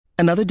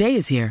Another day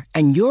is here,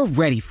 and you're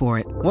ready for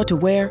it. What to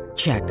wear?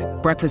 Check.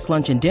 Breakfast,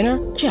 lunch, and dinner?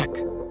 Check.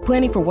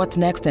 Planning for what's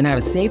next and how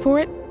to save for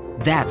it?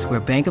 That's where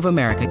Bank of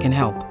America can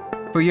help.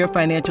 For your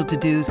financial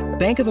to-dos,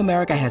 Bank of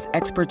America has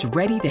experts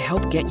ready to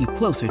help get you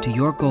closer to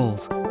your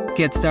goals.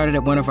 Get started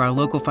at one of our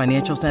local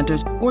financial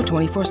centers or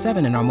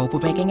 24/7 in our mobile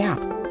banking app.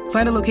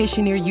 Find a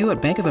location near you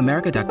at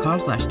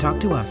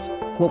bankofamerica.com/talktous.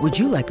 What would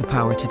you like the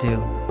power to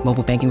do?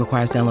 Mobile banking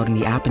requires downloading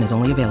the app and is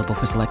only available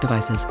for select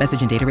devices.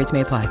 Message and data rates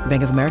may apply.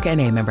 Bank of America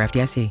N.A., member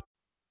FDIC.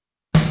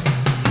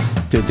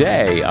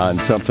 Today on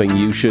Something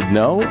You Should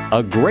Know,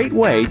 a great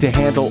way to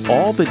handle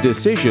all the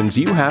decisions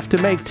you have to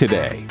make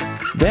today.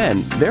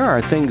 Then, there are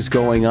things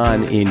going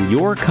on in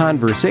your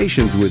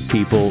conversations with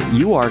people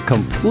you are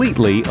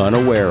completely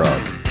unaware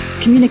of.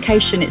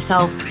 Communication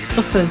itself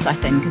suffers, I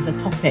think, as a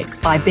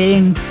topic by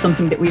being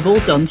something that we've all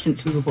done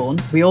since we were born.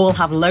 We all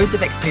have loads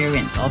of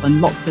experience of and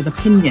lots of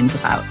opinions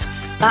about.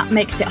 That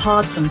makes it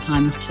hard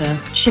sometimes to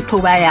chip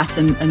away at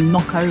and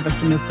knock over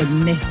some of the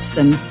myths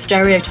and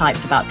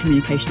stereotypes about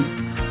communication.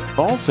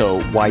 Also,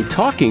 why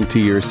talking to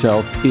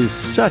yourself is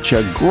such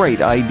a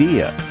great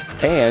idea,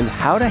 and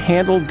how to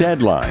handle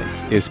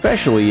deadlines,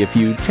 especially if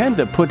you tend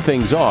to put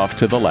things off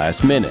to the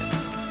last minute.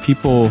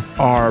 People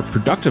are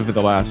productive at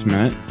the last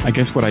minute. I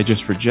guess what I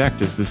just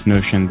reject is this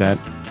notion that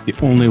the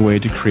only way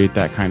to create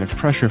that kind of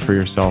pressure for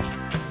yourself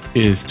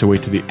is to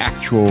wait to the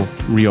actual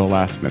real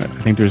last minute.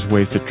 I think there's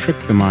ways to trick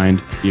the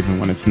mind even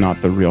when it's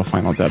not the real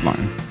final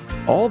deadline.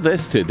 All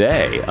this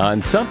today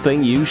on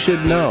Something You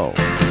Should Know.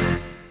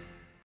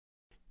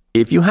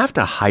 If you have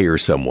to hire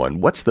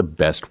someone, what's the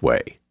best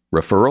way?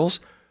 Referrals?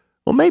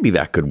 Well, maybe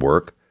that could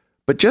work.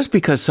 But just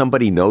because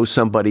somebody knows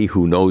somebody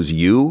who knows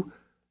you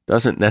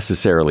doesn't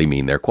necessarily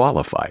mean they're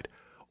qualified.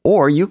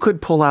 Or you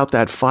could pull out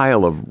that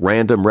file of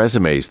random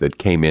resumes that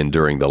came in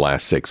during the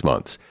last 6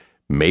 months.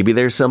 Maybe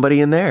there's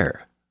somebody in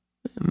there.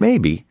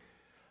 Maybe.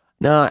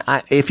 Now,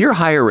 if you're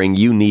hiring,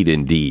 you need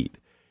Indeed.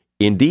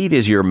 Indeed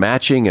is your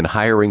matching and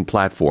hiring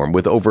platform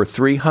with over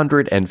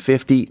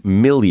 350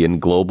 million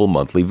global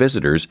monthly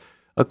visitors,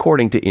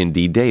 according to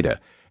Indeed data,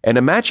 and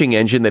a matching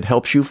engine that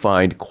helps you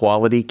find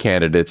quality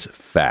candidates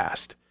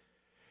fast.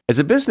 As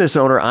a business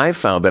owner, I've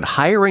found that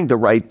hiring the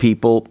right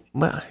people,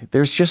 well,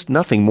 there's just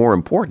nothing more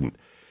important.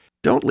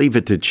 Don't leave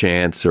it to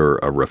chance or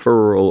a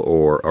referral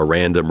or a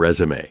random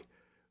resume.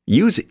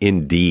 Use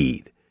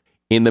Indeed.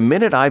 In the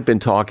minute I've been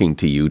talking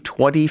to you,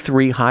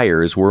 23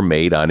 hires were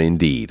made on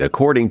Indeed,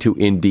 according to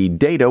Indeed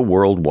data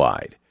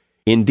worldwide.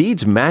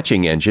 Indeed's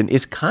matching engine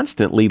is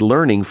constantly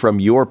learning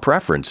from your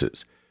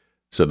preferences.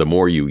 So the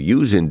more you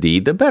use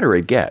Indeed, the better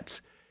it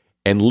gets.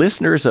 And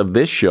listeners of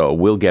this show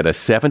will get a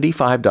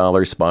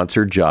 $75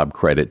 sponsored job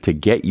credit to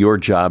get your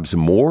jobs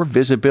more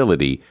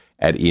visibility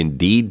at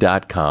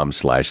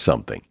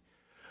Indeed.com/something.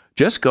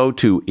 Just go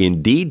to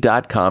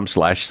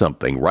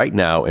Indeed.com/something right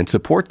now and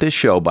support this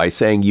show by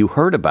saying you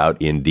heard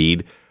about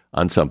Indeed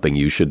on Something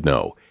You Should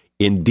Know.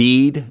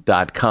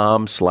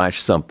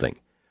 Indeed.com/something.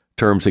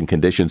 Terms and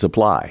conditions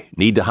apply.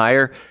 Need to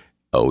hire?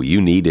 Oh, you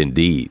need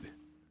Indeed.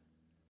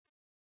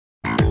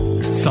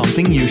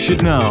 Something you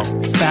should know.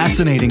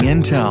 Fascinating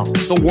intel,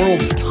 the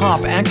world's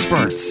top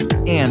experts,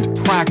 and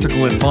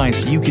practical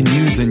advice you can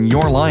use in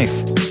your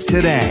life.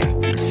 Today,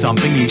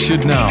 Something You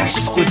Should Know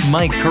with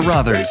Mike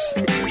Carruthers.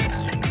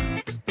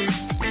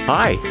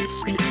 Hi,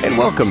 and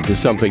welcome to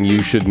Something You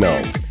Should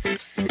Know.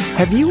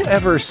 Have you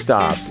ever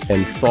stopped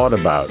and thought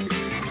about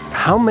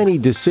how many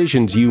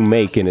decisions you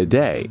make in a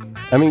day?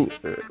 I mean,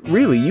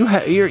 really,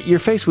 you're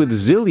faced with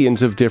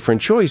zillions of different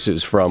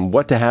choices, from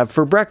what to have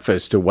for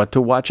breakfast to what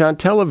to watch on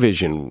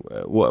television,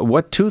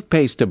 what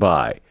toothpaste to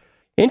buy.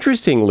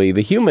 Interestingly,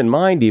 the human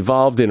mind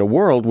evolved in a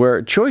world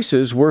where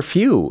choices were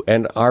few,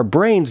 and our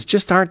brains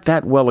just aren't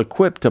that well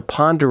equipped to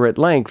ponder at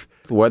length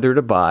whether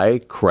to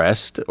buy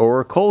Crest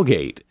or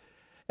Colgate.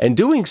 And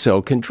doing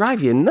so can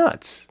drive you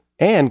nuts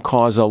and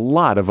cause a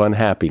lot of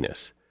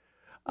unhappiness.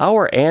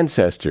 Our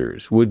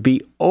ancestors would be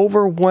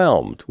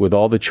overwhelmed with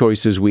all the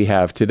choices we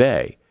have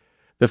today.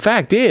 The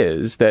fact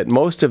is that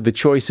most of the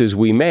choices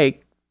we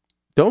make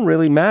don't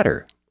really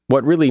matter.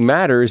 What really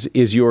matters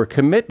is your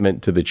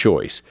commitment to the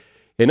choice.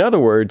 In other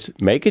words,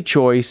 make a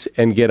choice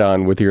and get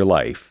on with your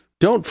life.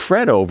 Don't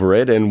fret over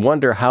it and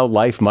wonder how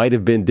life might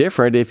have been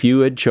different if you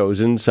had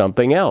chosen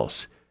something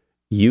else.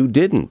 You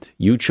didn't.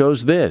 You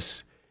chose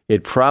this.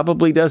 It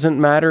probably doesn't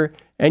matter,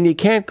 and you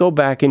can't go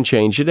back and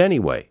change it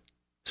anyway.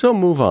 So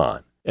move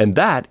on. And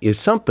that is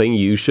something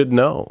you should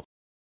know.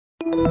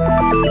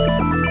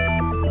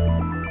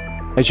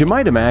 As you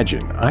might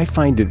imagine, I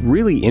find it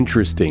really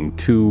interesting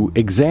to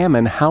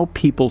examine how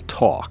people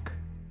talk.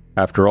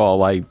 After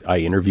all, I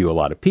interview a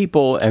lot of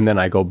people, and then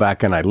I go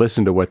back and I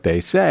listen to what they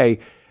say,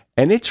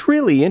 and it's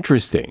really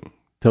interesting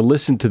to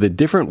listen to the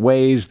different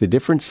ways, the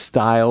different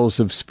styles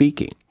of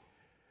speaking.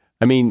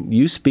 I mean,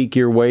 you speak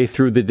your way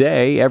through the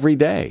day every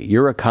day.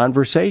 You're a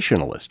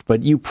conversationalist,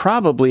 but you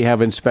probably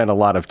haven't spent a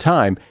lot of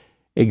time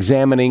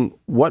examining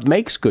what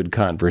makes good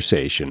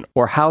conversation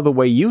or how the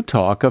way you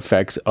talk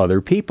affects other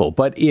people.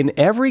 But in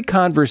every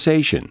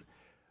conversation,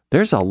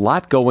 there's a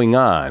lot going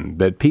on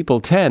that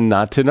people tend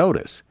not to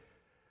notice.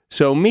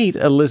 So meet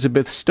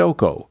Elizabeth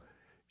Stocco.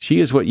 She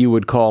is what you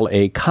would call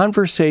a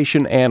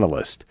conversation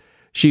analyst.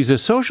 She's a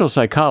social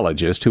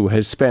psychologist who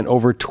has spent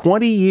over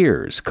 20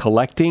 years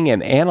collecting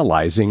and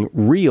analyzing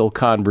real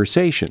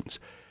conversations.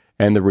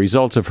 And the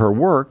results of her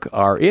work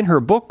are in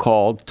her book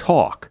called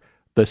Talk,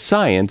 The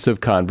Science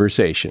of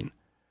Conversation.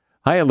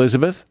 Hi,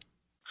 Elizabeth.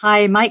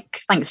 Hi,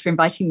 Mike. Thanks for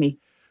inviting me.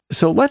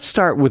 So let's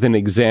start with an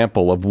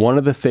example of one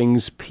of the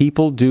things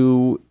people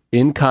do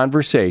in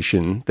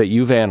conversation that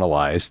you've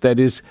analyzed that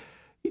is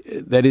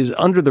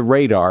under the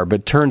radar,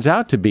 but turns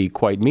out to be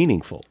quite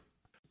meaningful.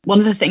 One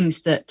of the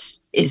things that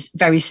is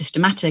very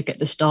systematic at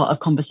the start of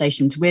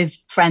conversations with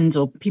friends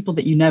or people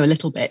that you know a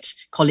little bit,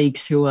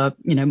 colleagues who are,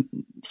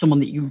 someone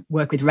that you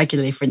work with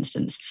regularly, for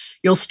instance,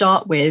 you'll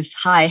start with,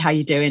 hi, how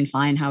you doing?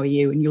 Fine, how are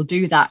you? And you'll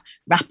do that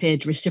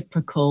rapid,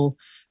 reciprocal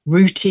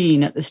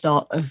routine at the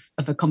start of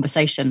a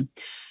conversation.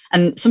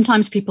 And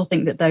sometimes people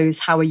think that those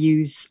how are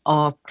yous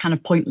are kind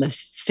of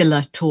pointless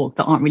filler talk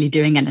that aren't really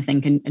doing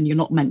anything. And you're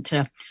not meant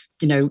to,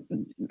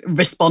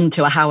 respond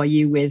to a how are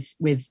you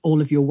with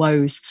all of your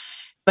woes.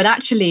 But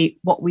actually,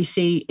 what we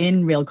see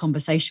in real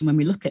conversation when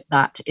we look at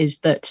that is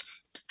that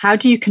how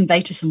do you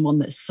convey to someone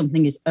that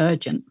something is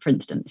urgent, for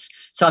instance?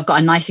 So I've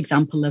got a nice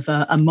example of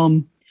a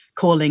mum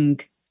calling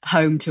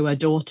home to her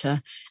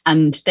daughter,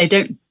 and they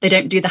don't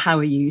do the how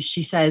are yous.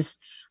 She says,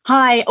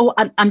 hi,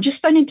 I'm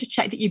just phoning to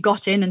check that you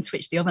got in and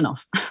switched the oven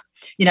off.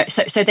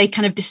 So they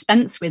kind of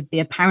dispense with the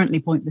apparently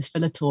pointless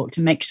filler talk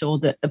to make sure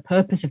that the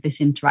purpose of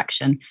this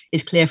interaction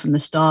is clear from the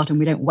start and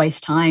we don't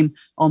waste time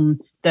on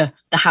the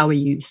how are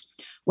yous.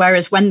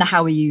 Whereas when the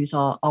how are yous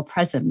are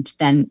present,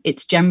 then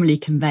it's generally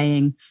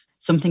conveying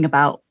something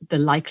about the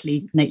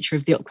likely nature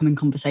of the upcoming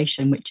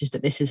conversation, which is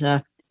that this is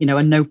a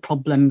no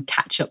problem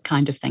catch up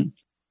kind of thing.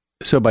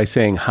 So by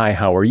saying, hi,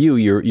 how are you?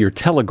 You're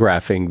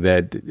telegraphing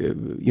that,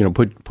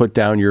 put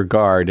down your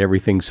guard,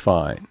 everything's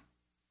fine.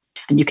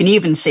 And you can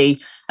even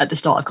see at the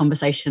start of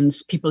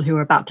conversations, people who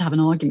are about to have an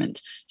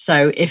argument.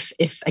 So if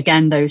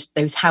again, those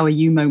how are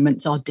you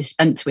moments are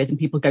dispensed with and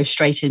people go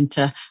straight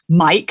into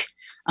Mike,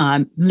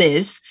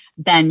 Liz,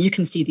 then you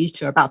can see these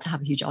two are about to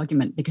have a huge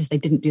argument because they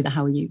didn't do the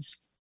how are yous.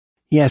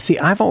 Yeah, see,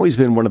 I've always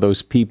been one of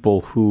those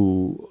people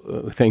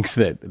who thinks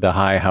that the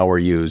hi, how are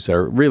yous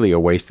are really a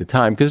waste of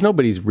time because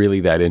nobody's really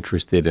that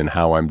interested in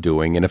how I'm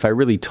doing. And if I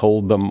really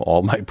told them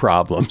all my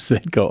problems,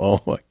 they'd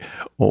go, oh,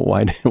 well,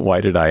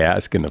 why did I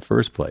ask in the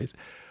first place?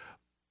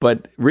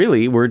 But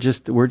really, we're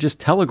just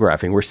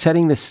telegraphing. We're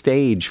setting the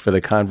stage for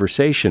the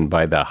conversation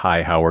by the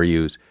hi, how are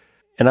yous.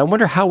 And I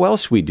wonder how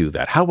else we do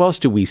that. How else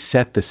do we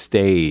set the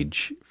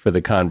stage for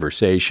the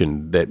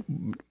conversation that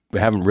we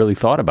haven't really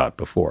thought about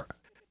before?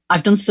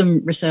 I've done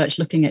some research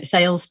looking at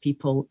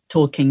salespeople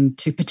talking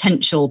to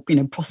potential,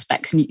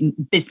 prospects and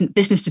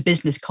business to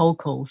business cold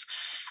calls.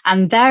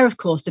 And there, of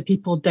course, the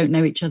people don't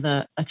know each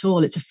other at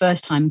all. It's a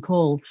first time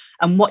call.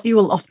 And what you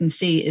will often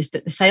see is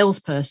that the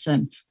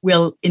salesperson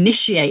will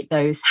initiate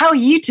those, how are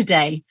you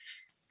today?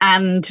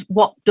 And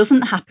what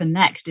doesn't happen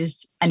next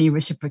is any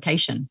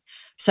reciprocation.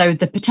 So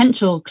the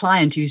potential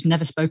client who's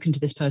never spoken to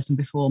this person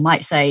before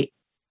might say,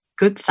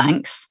 good,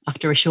 thanks,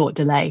 after a short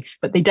delay,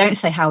 but they don't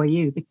say, how are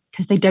you?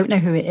 Because they don't know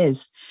who it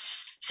is.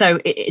 So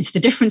it's the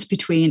difference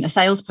between a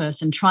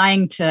salesperson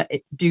trying to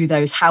do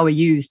those how are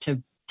yous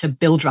to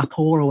build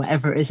rapport or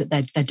whatever it is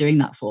that they're doing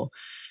that for,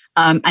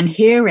 and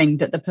hearing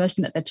that the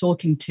person that they're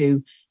talking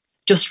to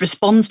just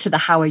responds to the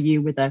how are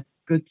you with a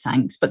good,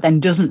 thanks, but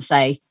then doesn't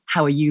say,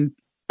 how are you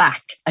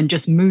back, and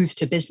just moves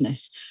to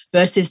business,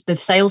 versus the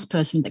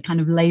salesperson that kind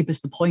of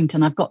labors the point.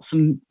 And I've got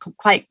some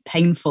quite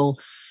painful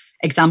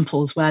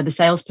examples where the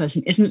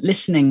salesperson isn't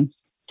listening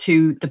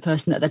to the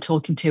person that they're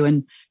talking to,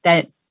 and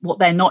what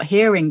they're not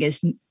hearing is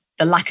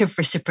the lack of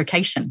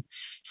reciprocation.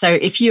 So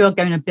if you are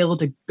going to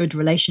build a good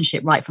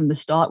relationship right from the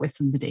start with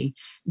somebody,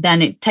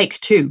 then it takes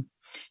two.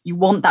 You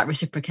want that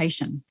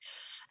reciprocation.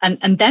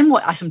 And then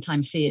what I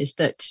sometimes see is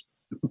that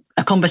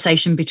a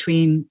conversation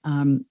between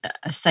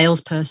a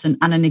salesperson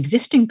and an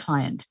existing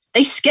client,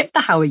 they skip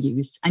the how are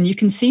yous, and you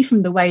can see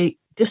from the way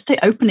just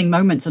the opening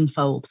moments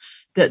unfold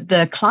that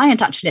the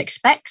client actually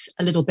expects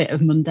a little bit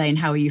of mundane,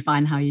 how are you,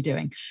 fine, how are you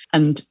doing?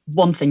 And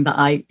one thing that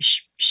I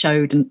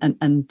showed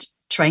and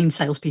trained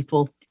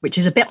salespeople, which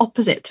is a bit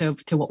opposite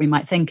to what we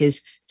might think,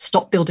 is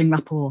stop building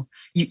rapport.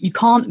 You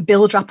can't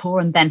build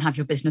rapport and then have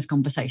your business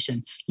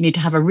conversation. You need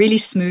to have a really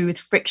smooth,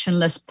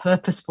 frictionless,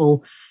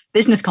 purposeful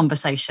business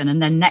conversation.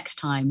 And then next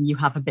time you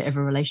have a bit of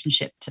a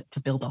relationship to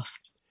build off.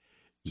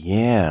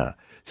 Yeah.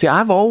 See,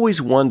 I've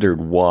always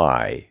wondered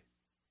why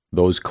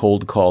those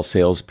cold call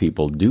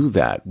salespeople do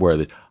that,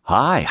 where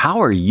hi,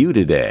 how are you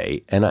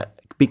today? And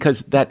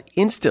because that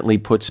instantly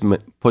puts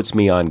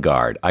me on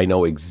guard. I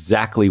know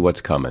exactly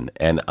what's coming,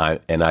 and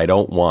I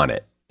don't want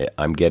it.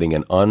 I'm getting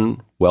an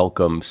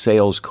unwelcome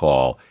sales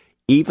call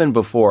even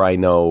before I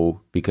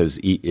know, because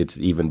it's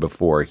even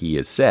before he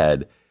has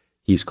said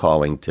he's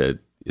calling to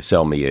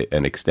sell me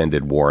an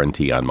extended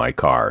warranty on my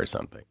car or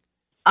something.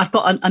 I've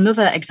got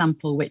another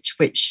example which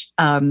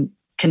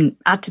can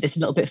add to this a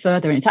little bit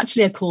further. And it's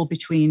actually a call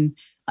between,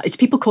 it's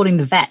people calling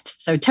the vet.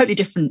 So totally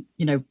different,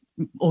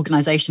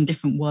 organization,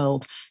 different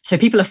world. So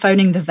people are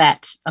phoning the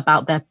vet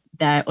about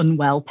their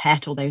unwell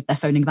pet, or they're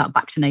phoning about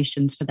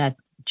vaccinations for their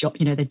job,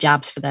 the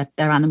jabs for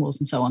their animals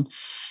and so on.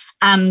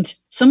 And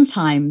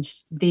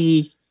sometimes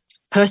the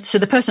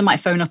person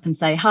might phone up and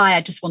say, "Hi,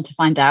 I just want to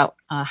find out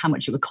how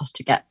much it would cost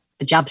to get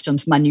the jabs done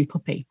for my new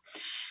puppy."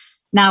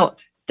 Now,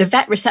 the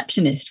vet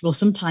receptionist will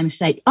sometimes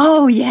say,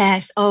 "Oh,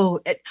 yes. Oh,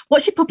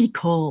 what's your puppy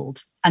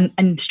called?"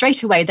 And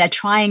straight away, they're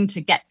trying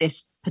to get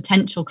this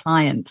potential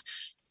client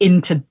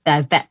into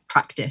their vet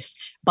practice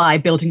by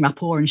building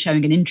rapport and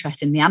showing an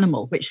interest in the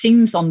animal, which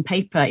seems on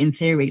paper, in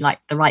theory, like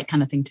the right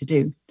kind of thing to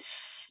do.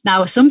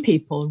 Now, some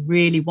people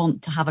really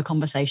want to have a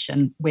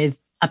conversation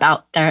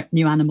about their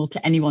new animal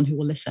to anyone who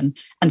will listen.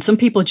 And some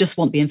people just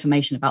want the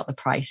information about the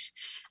price.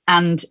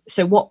 And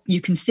so what you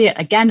can see it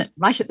again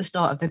right at the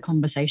start of the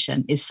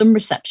conversation is some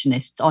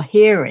receptionists are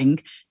hearing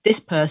this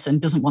person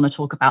doesn't want to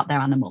talk about their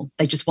animal.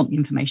 They just want the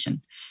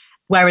information.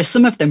 Whereas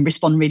some of them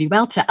respond really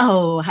well to,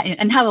 "Oh,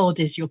 and how old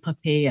is your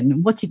puppy?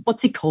 And what's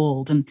he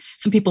called?" And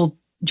some people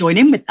join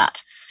in with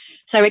that.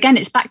 So again,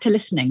 it's back to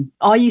listening.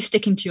 Are you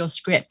sticking to your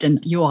script and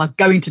you are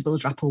going to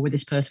build rapport with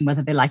this person,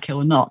 whether they like it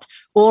or not?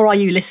 Or are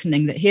you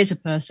listening that here's a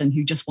person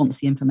who just wants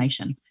the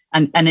information?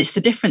 And it's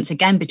the difference,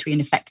 again,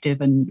 between effective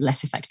and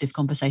less effective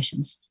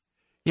conversations.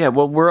 Yeah,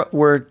 well,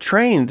 we're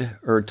trained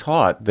or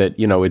taught that,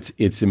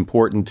 it's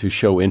important to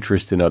show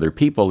interest in other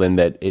people, and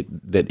that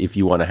if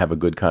you want to have a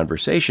good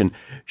conversation,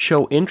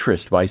 show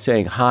interest by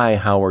saying, "Hi,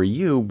 how are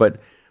you?" But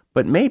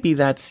maybe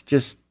that's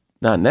just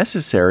not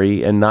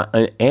necessary and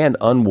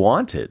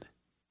unwanted.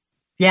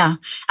 Yeah.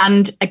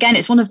 And again,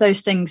 it's one of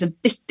those things, and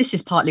this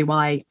is partly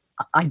why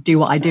I do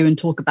what I do and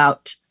talk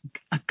about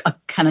a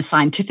kind of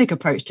scientific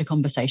approach to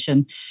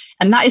conversation.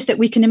 And that is that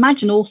we can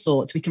imagine all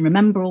sorts, we can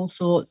remember all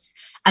sorts,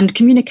 and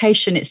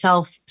communication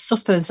itself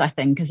suffers, I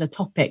think, as a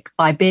topic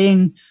by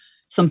being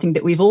something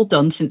that we've all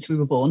done since we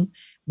were born.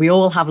 We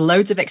all have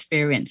loads of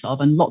experience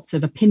of and lots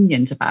of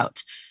opinions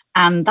about.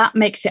 And that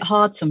makes it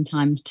hard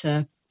sometimes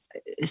to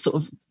sort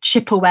of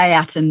chip away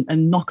at and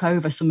knock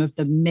over some of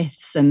the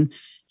myths and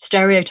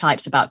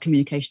stereotypes about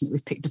communication that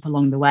we've picked up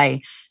along the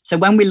way. So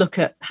when we look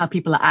at how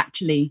people are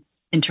actually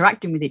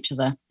interacting with each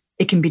other,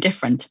 it can be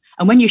different.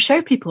 And when you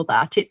show people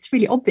that, it's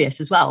really obvious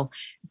as well.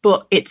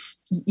 But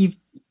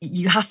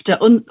you have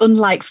to,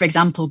 unlike, for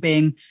example,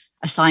 being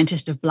a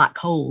scientist of black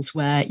holes,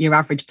 where your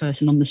average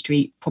person on the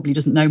street probably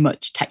doesn't know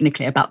much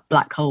technically about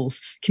black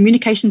holes.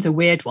 Communication's a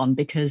weird one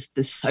because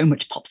there's so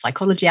much pop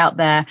psychology out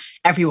there.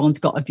 Everyone's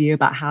got a view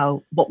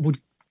about what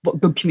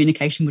good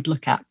communication would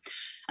look at.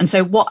 And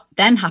so what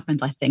then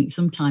happens, I think,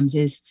 sometimes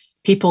is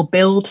people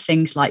build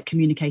things like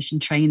communication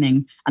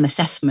training and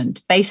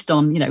assessment based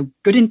on,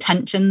 good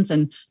intentions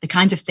and the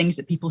kinds of things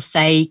that people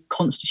say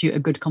constitute a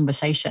good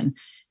conversation.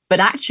 But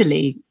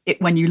actually,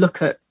 when you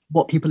look at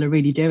what people are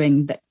really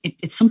doing,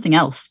 it's something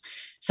else.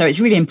 So it's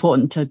really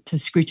important to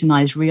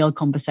scrutinize real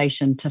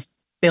conversation, to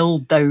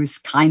build those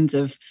kinds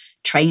of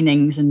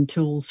trainings and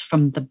tools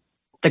from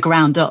the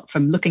ground up,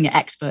 from looking at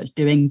experts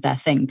doing their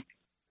thing.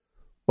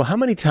 Well, how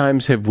many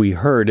times have we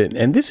heard,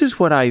 and this is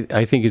what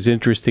I think is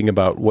interesting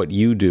about what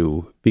you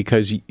do,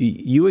 because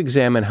you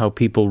examine how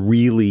people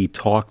really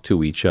talk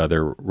to each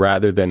other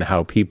rather than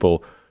how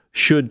people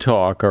should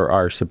talk or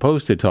are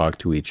supposed to talk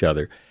to each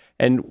other.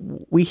 And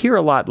we hear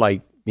a lot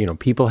like,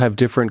 people have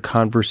different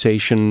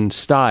conversation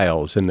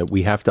styles and that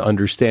we have to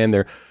understand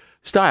their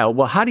style.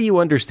 Well, how do you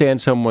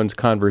understand someone's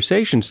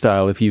conversation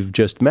style if you've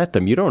just met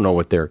them? You don't know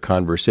what their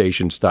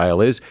conversation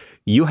style is.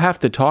 You have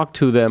to talk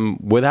to them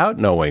without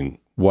knowing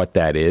what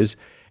that is,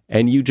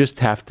 and you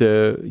have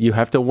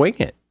to wing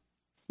it.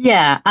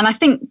 Yeah, and I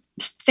think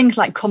things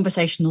like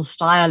conversational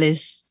style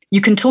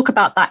you can talk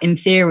about that in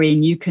theory,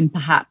 and you can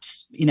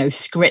perhaps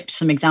script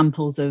some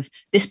examples of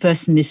this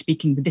person is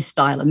speaking with this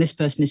style and this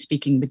person is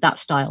speaking with that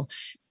style.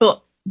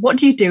 But what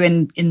do you do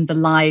in the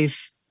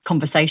live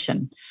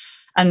conversation?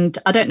 And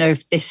I don't know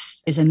if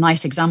this is a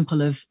nice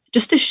example of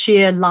just a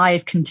sheer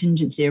live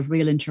contingency of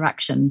real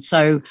interaction.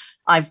 So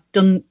I've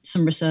done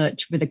some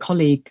research with a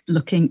colleague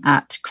looking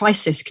at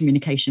crisis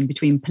communication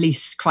between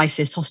police,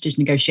 crisis, hostage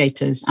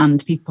negotiators,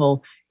 and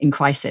people in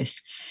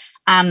crisis.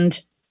 And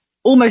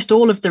almost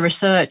all of the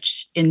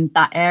research in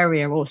that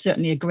area, or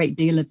certainly a great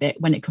deal of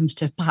it when it comes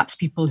to perhaps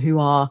people who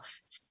are,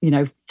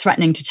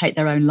 threatening to take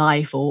their own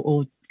life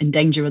or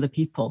endanger other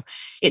people,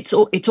 it's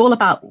all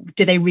about,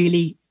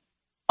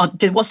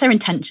 what's their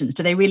intentions?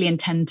 Do they really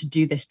intend to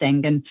do this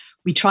thing? And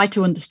we try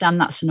to understand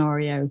that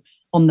scenario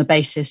on the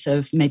basis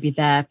of maybe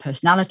their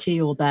personality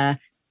or their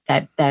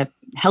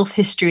health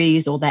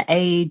histories or their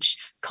age,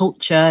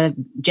 culture,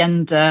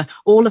 gender,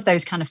 all of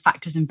those kind of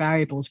factors and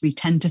variables we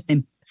tend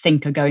to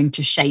think are going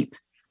to shape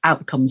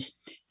outcomes,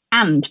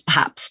 and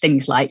perhaps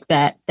things like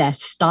their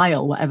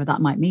style, whatever that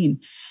might mean.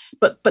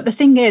 But the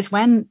thing is,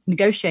 when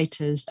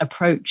negotiators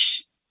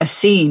approach a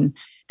scene,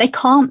 they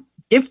can't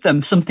give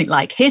them something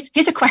like,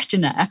 here's a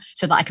questionnaire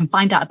so that I can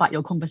find out about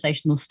your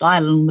conversational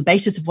style, and on the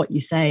basis of what you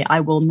say, I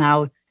will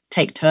now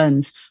take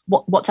turns.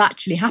 What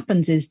actually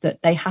happens is that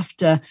they have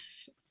to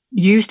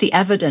use the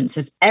evidence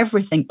of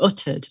everything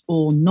uttered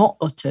or not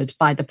uttered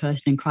by the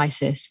person in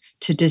crisis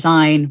to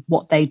design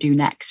what they do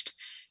next.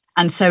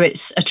 And so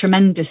it's a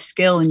tremendous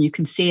skill, and you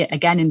can see it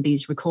again in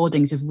these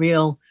recordings of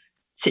real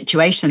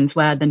situations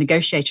where the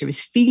negotiator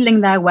is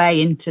feeling their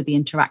way into the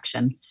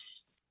interaction.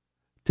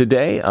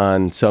 Today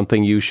on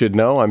Something You Should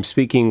Know, I'm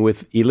speaking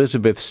with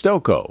Elizabeth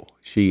Stokoe.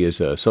 She is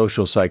a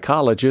social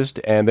psychologist,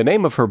 and the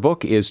name of her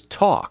book is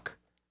Talk,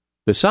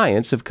 The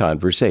Science of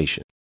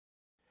Conversation.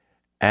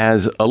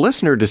 As a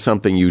listener to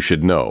Something You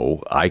Should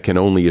Know, I can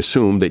only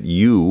assume that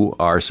you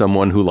are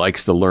someone who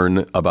likes to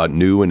learn about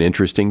new and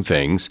interesting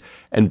things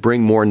and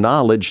bring more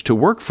knowledge to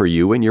work for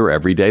you in your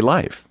everyday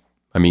life.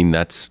 I mean,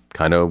 that's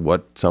kind of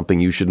what Something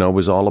You Should Know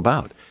is all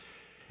about.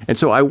 And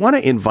so I want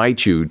to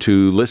invite you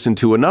to listen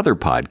to another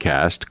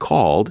podcast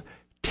called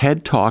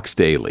TED Talks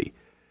Daily.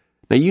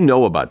 Now, you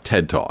know about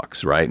TED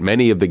Talks, right?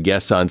 Many of the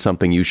guests on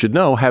Something You Should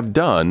Know have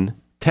done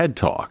TED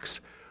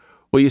Talks.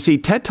 Well, you see,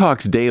 TED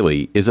Talks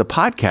Daily is a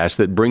podcast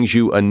that brings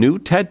you a new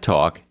TED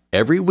Talk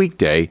every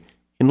weekday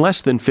in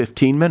less than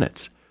 15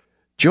 minutes.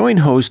 Join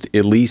host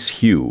Elise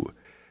Hu.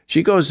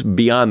 She goes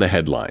beyond the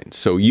headlines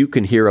so you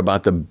can hear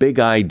about the big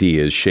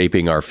ideas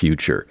shaping our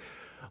future.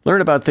 Learn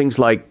about things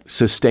like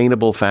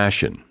sustainable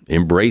fashion,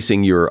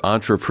 embracing your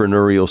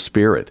entrepreneurial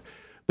spirit,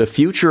 the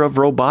future of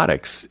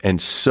robotics,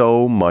 and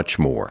so much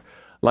more.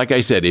 Like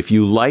I said, if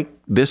you like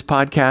this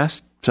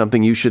podcast,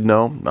 Something You Should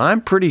Know, I'm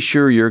pretty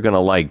sure you're going to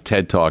like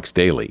TED Talks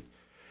Daily.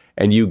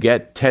 And you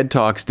get TED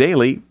Talks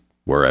Daily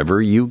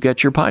wherever you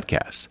get your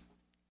podcasts.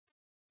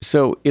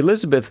 So,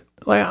 Elizabeth,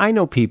 I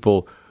know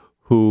people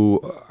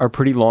who are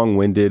pretty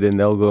long-winded, and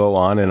they'll go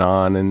on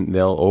and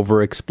they'll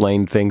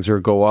over-explain things or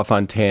go off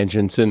on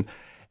tangents. And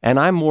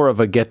I'm more of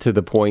a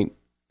get-to-the-point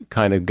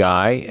kind of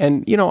guy.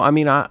 And,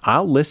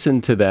 I'll listen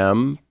to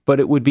them,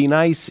 but it would be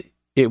nice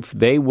if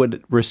they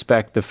would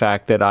respect the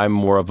fact that I'm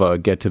more of a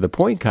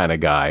get-to-the-point kind of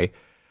guy.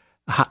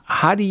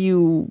 How do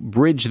you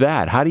bridge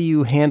that? How do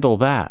you handle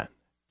that?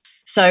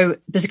 So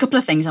there's a couple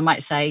of things I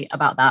might say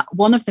about that.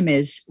 One of them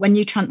is when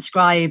you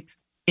transcribe,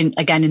 in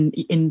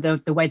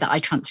the way that I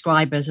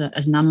transcribe as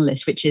an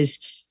analyst, which is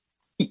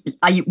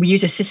we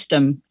use a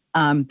system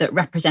that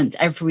represents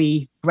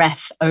every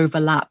breath,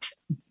 overlap,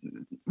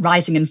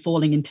 rising and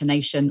falling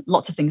intonation,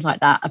 lots of things like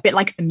that, a bit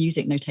like the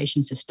music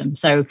notation system.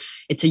 So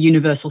it's a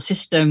universal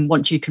system.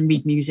 Once you can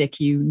read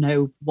music, you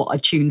know what a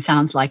tune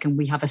sounds like, and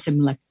we have a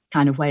similar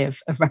kind of way of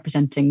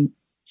representing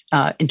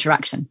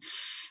interaction.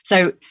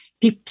 So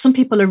some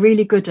people are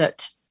really good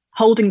at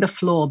holding the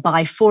floor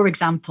by, for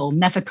example,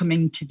 never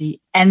coming to the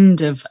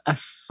end of a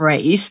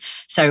phrase.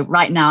 So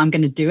right now I'm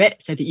going to do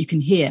it so that you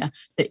can hear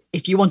that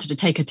if you wanted to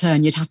take a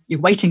turn, you're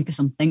waiting for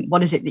something.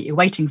 What is it that you're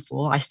waiting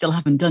for? I still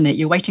haven't done it.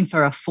 You're waiting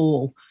for a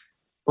fall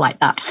like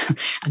that.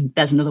 And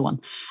there's another one.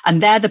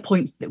 And they're the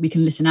points that we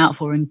can listen out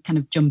for and kind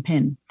of jump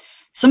in.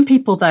 Some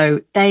people,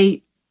 though,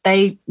 they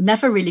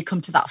never really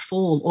come to that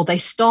fall, or they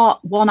start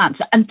one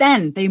answer and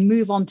then they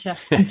move on to,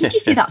 and did you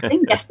see that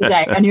thing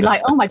yesterday? And you're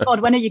like, oh my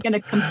God, when are you going to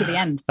come to the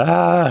end?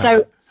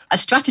 So a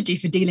strategy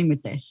for dealing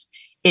with this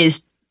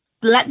is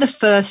let the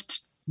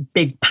first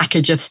big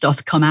package of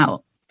stuff come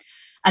out,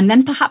 and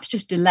then perhaps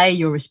just delay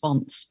your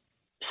response.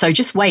 So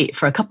just wait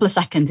for a couple of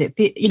seconds.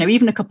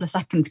 Even a couple of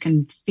seconds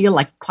can feel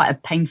like quite a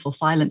painful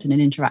silence in an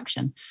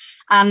interaction.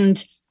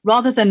 And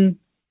rather than,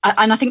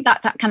 and I think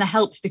that kind of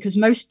helps, because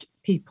most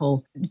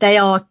people, they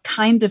are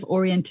kind of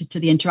oriented to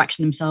the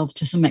interaction themselves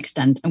to some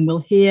extent, and will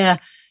hear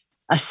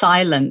a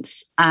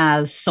silence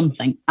as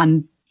something.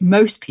 And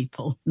most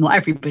people, not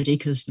everybody,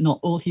 because not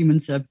all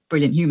humans are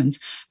brilliant humans,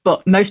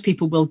 but most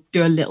people will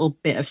do a little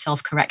bit of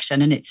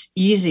self-correction. And it's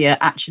easier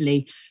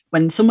actually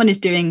when someone is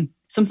doing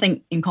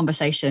something in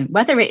conversation,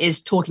 whether it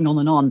is talking on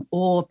and on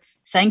or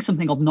saying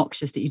something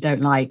obnoxious that you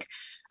don't like,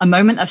 a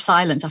moment of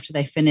silence after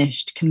they've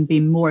finished can be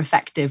more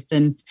effective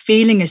than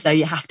feeling as though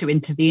you have to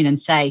intervene and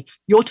say,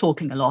 you're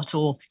talking a lot,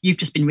 or you've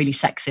just been really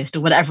sexist,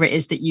 or whatever it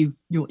is that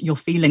you're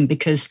feeling,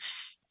 because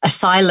a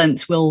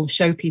silence will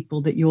show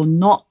people that you're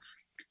not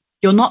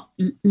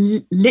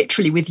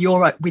literally with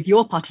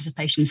your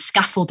participation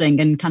scaffolding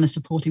and kind of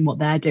supporting what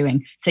they're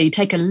doing. So you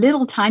take a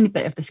little tiny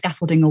bit of the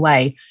scaffolding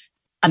away,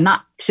 and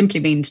that simply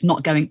means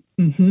not going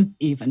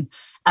even.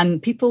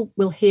 And people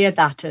will hear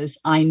that as,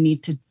 I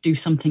need to do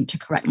something to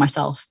correct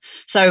myself.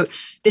 So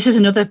this is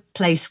another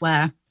place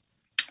where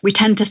we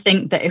tend to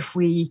think that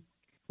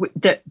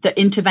that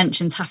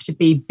interventions have to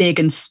be big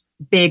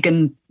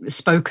and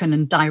spoken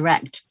and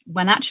direct,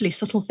 when actually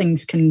subtle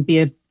things can be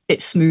a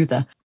bit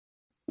smoother.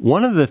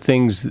 One of the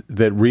things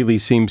that really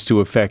seems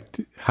to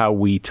affect how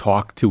we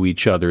talk to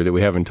each other that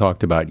we haven't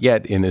talked about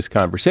yet in this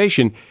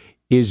conversation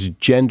is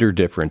gender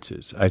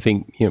differences. I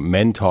think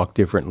men talk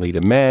differently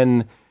to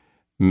men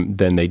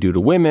than they do to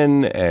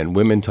women, and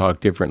women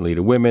talk differently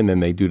to women than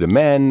they do to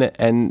men.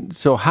 And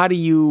so how do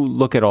you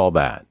look at all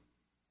that?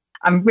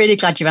 I'm really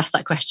glad you asked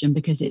that question,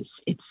 because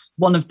it's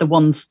one of the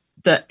ones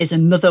that is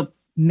another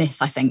myth,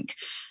 I think.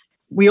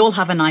 We all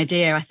have an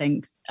idea, I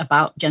think,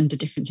 about gender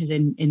differences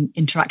in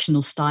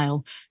interactional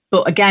style.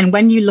 But again,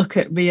 when you look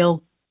at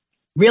real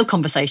real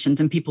conversations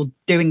and people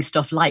doing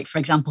stuff like, for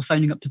example,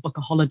 phoning up to book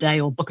a holiday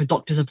or book a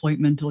doctor's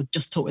appointment or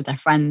just talk with their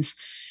friends,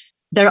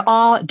 there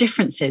are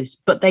differences,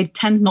 but they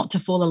tend not to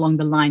fall along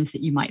the lines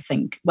that you might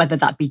think, whether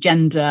that be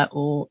gender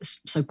or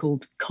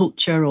so-called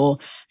culture or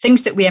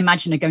things that we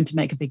imagine are going to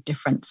make a big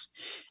difference.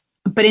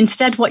 But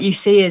instead, what you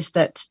see is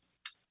that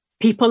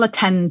people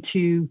tend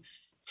to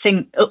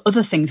think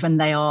other things when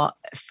they are,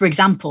 for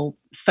example,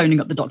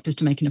 phoning up the doctors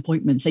to make an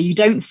appointment. So you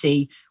don't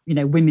see,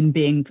 women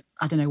being,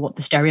 I don't know what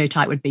the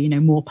stereotype would be,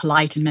 more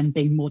polite and men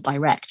being more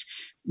direct.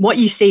 What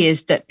you see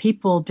is that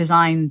people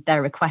design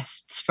their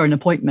requests for an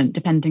appointment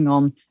depending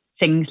on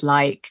things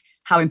like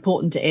how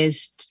important it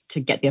is to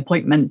get the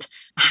appointment,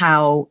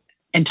 how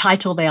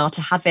entitled they are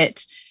to have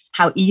it,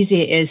 how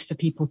easy it is for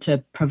people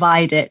to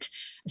provide it.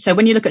 So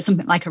when you look at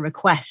something like a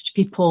request,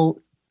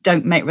 people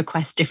don't make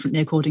requests differently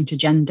according to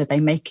gender. They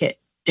make it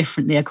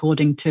differently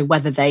according to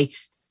whether they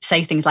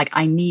say things like,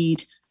 I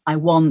need, I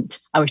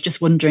want, I was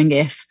just wondering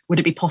if, would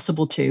it be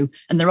possible to?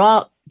 And there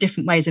are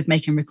different ways of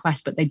making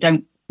requests, but they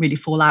don't really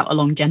fall out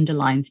along gender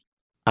lines.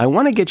 I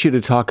want to get you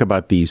to talk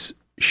about these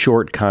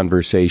short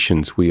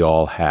conversations we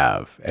all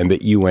have and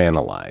that you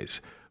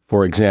analyze.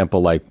 For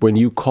example, like when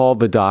you call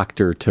the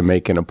doctor to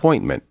make an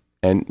appointment,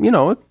 and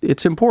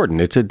it's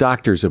important. It's a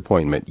doctor's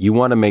appointment. You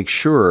want to make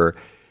sure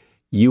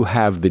you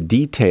have the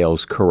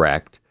details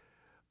correct,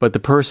 but the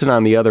person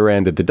on the other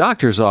end at the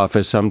doctor's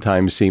office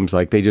sometimes seems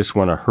like they just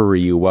want to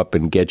hurry you up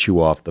and get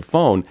you off the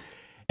phone.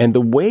 And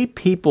the way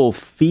people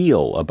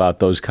feel about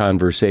those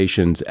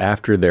conversations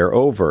after they're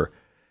over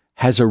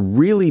has a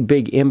really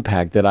big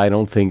impact that I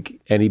don't think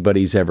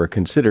anybody's ever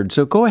considered.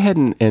 So go ahead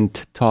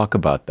and talk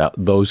about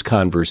those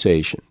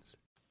conversations.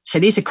 So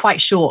these are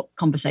quite short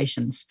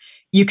conversations.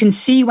 You can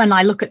see when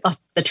I look at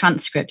the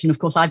transcript, and of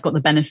course I've got the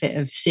benefit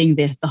of seeing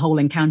the whole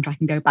encounter. I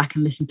can go back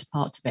and listen to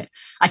parts of it.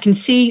 I can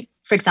see,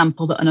 for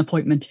example, that an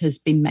appointment has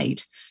been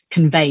made,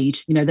 conveyed,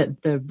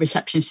 that the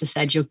receptionist has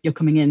said you're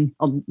coming in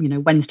on,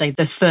 Wednesday,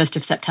 the 1st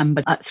of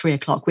September at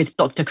 3:00 with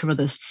Dr.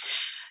 Carruthers.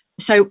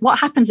 So what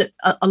happens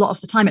a lot of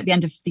the time at the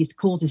end of these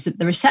calls is that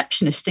the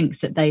receptionist thinks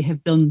that they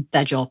have done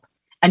their job,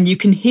 and you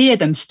can hear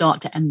them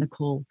start to end the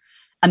call,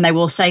 and they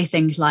will say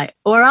things like,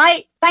 all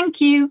right,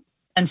 thank you.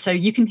 And so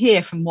you can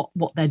hear from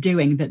what they're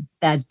doing that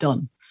they're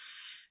done.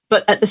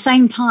 But at the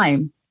same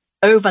time,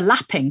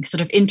 overlapping,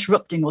 sort of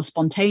interrupting or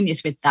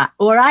spontaneous with that,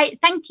 all right,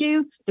 thank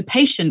you, the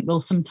patient will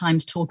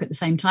sometimes talk at the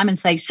same time and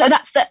say, so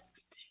that's the,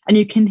 and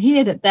you can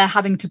hear that they're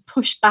having to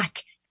push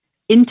back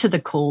into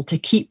the call to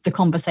keep the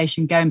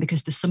conversation going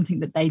because there's something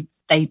that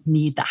they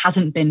need that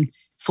hasn't been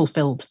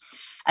fulfilled.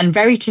 And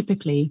very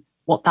typically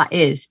what that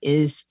is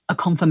a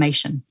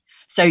confirmation.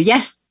 So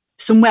yes,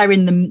 somewhere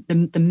in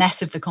the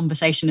mess of the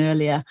conversation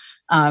earlier,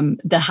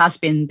 there has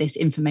been this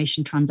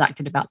information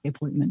transacted about the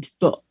appointment.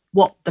 But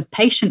what the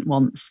patient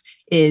wants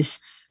is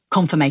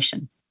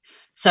confirmation.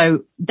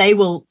 So they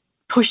will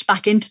push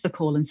back into the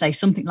call and say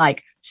something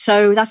like,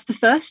 so that's the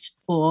first,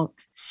 or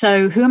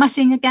so who am I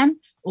seeing again?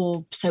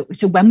 Or so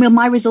when will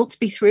my results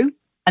be through?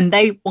 And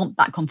they want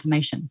that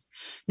confirmation.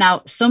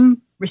 Now,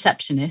 some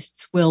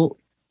receptionists will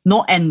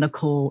not end the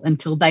call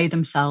until they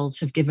themselves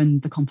have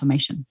given the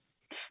confirmation.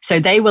 So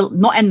they will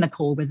not end the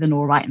call with an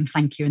all right and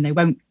thank you, and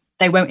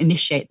they won't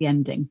initiate the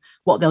ending.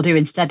 What they'll do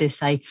instead is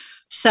say,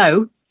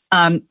 so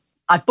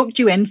I've booked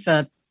you in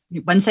for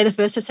Wednesday, the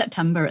 1st of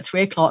September at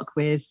 3:00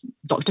 with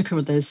Dr.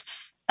 Carruthers.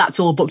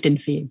 That's all booked in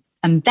for you.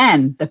 And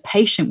then the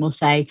patient will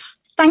say,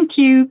 thank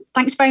you,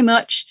 thanks very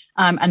much,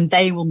 and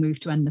they will move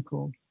to end the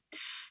call.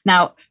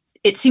 Now,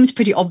 it seems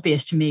pretty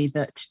obvious to me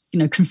that,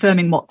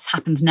 confirming what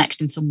happens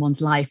next in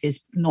someone's life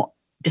is not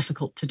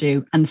difficult to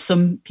do, and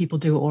some people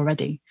do it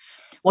already.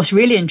 What's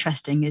really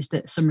interesting is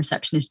that some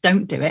receptionists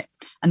don't do it.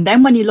 And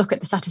then when you look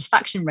at the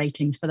satisfaction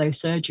ratings for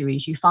those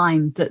surgeries, you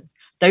find that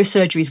those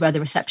surgeries where the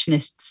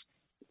receptionists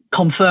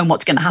confirm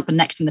what's going to happen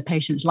next in the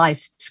patient's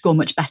life score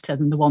much better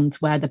than the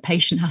ones where the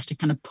patient has to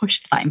kind of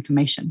push for that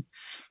information.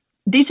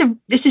 This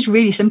is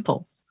really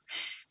simple.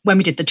 When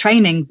we did the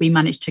training, we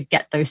managed to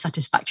get those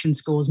satisfaction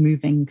scores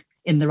moving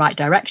in the right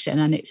direction.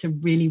 And it's a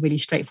really, really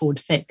straightforward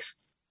fix.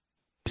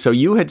 So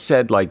you had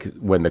said, like,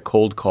 when the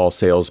cold call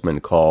salesman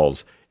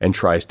calls and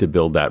tries to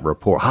build that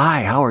rapport,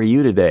 hi, how are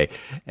you today?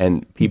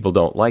 And people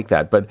don't like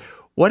that. But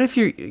what if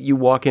you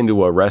walk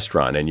into a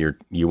restaurant and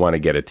you want to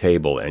get a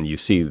table and you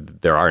see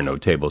there are no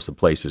tables, the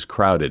place is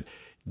crowded?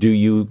 Do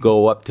you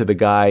go up to the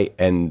guy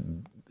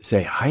and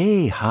say,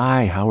 hey,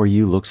 hi, how are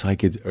you? Looks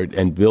like it,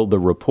 and build the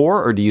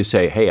rapport? Or do you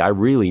say, hey, I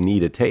really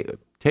need a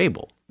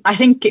table? I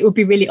think it would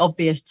be really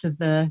obvious to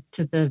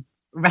the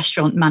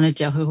restaurant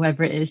manager,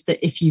 whoever it is,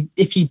 that if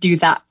you do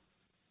that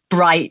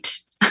bright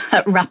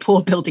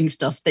rapport building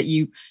stuff, that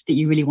you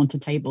really want a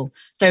table.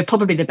 So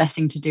probably the best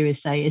thing to do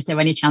is say, is there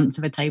any chance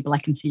of a table? I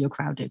can see you're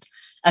crowded,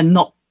 and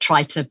not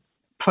try to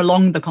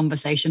prolong the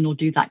conversation or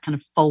do that kind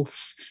of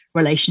false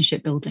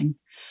relationship building.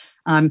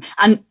 But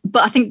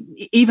I think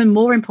even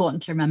more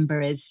important to remember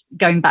is,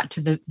 going back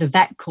to the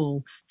vet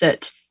call,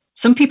 that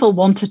some people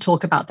want to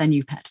talk about their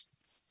new pet.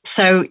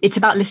 So it's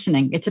about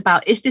listening. It's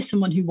about, is this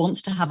someone who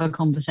wants to have a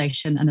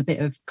conversation and a bit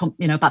of,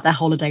 about their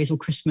holidays or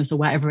Christmas or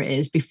whatever it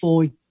is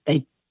before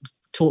they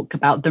talk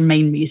about the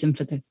main reason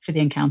for the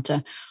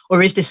encounter?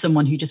 Or is this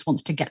someone who just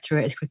wants to get through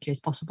it as quickly as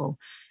possible?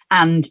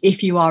 And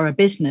if you are a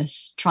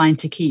business trying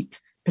to keep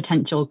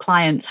potential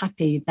clients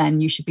happy,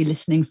 then you should be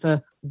listening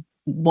for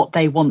what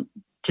they want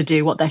to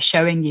do, what they're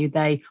showing you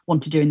they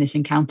want to do in this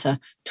encounter.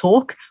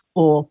 Talk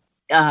or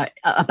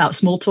about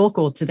small talk,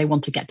 or do they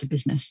want to get to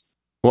business?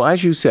 Well,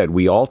 as you said,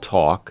 we all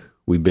talk.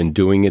 We've been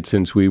doing it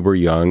since we were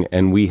young,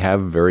 and we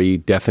have very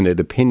definite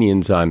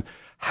opinions on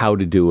how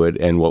to do it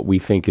and what we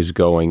think is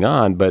going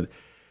on. But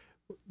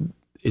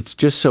it's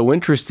just so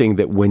interesting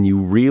that when you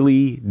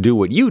really do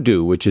what you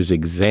do, which is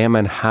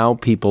examine how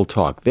people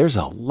talk, there's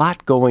a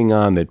lot going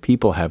on that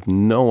people have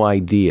no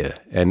idea.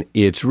 And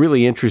it's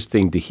really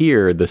interesting to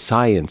hear the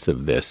science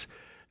of this.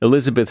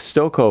 Elizabeth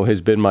Stokoe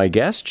has been my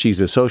guest. She's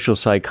a social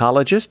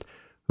psychologist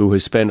who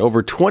has spent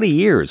over 20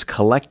 years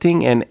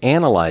collecting and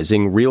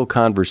analyzing real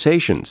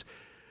conversations.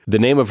 The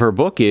name of her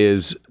book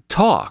is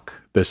Talk,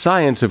 The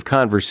Science of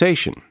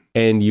Conversation,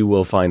 and you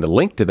will find a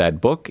link to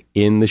that book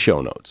in the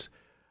show notes.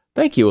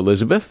 Thank you,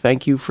 Elizabeth.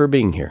 Thank you for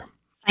being here.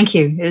 Thank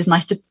you. It was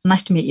nice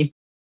to meet you.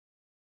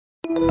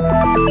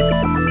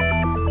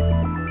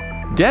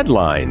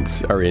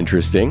 Deadlines are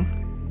interesting.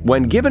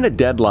 When given a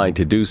deadline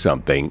to do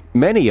something,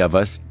 many of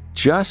us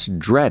just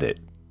dread it.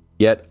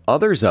 Yet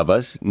others of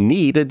us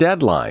need a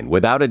deadline.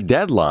 Without a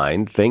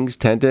deadline, things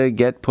tend to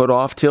get put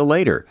off till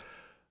later,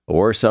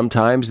 or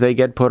sometimes they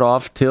get put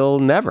off till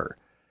never.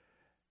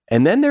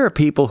 And then there are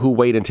people who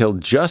wait until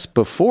just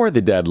before the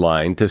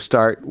deadline to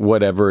start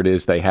whatever it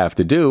is they have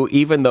to do,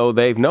 even though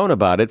they've known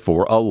about it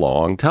for a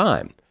long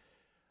time.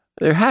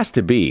 There has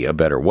to be a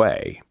better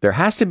way. There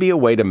has to be a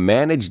way to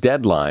manage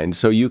deadlines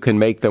so you can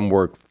make them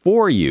work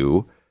for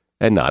you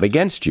and not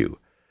against you.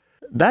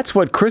 That's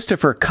what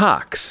Christopher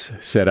Cox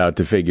set out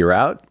to figure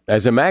out.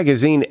 As a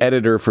magazine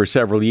editor for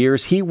several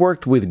years, he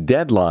worked with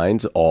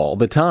deadlines all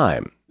the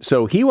time.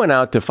 So he went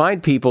out to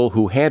find people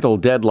who handle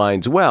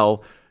deadlines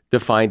well to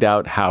find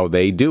out how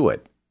they do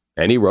it.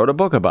 And he wrote a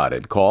book about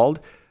it called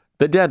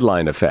The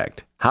Deadline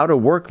Effect: How to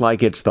Work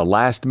Like It's the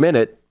Last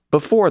Minute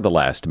Before the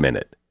Last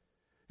Minute.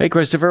 Hey,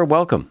 Christopher,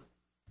 welcome.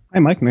 Hi,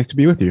 Mike. Nice to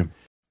be with you.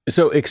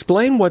 So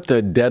explain what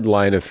the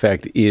deadline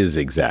effect is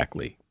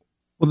exactly.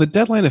 Well, the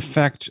deadline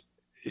effect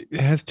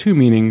has two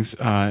meanings.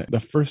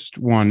 The first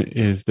one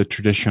is the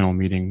traditional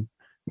meaning,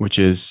 which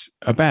is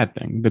a bad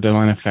thing. The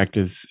deadline effect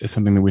is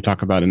something that we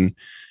talk about in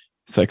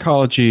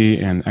psychology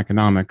and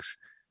economics,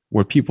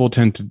 where people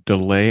tend to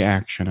delay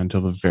action until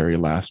the very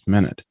last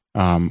minute,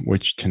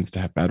 which tends to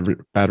have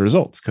bad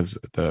results because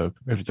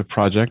if it's a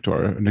project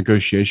or a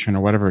negotiation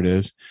or whatever it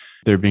is,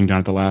 they're being done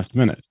at the last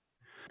minute.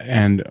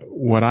 And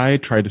what I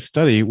tried to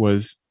study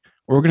was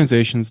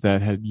organizations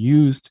that had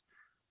used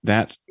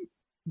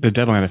the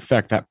deadline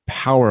effect, that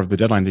power of the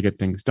deadline to get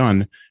things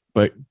done,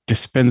 but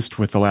dispensed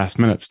with the last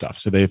minute stuff.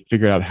 So they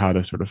figured out how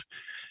to sort of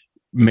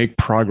make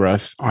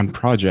progress on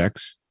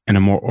projects in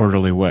a more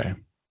orderly way.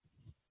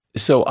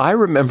 So I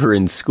remember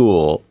in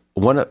school,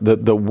 one of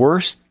the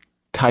worst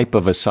type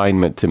of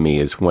assignment to me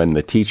is when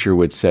the teacher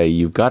would say,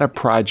 you've got a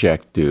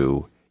project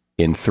due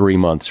in 3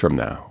 months from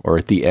now or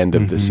at the end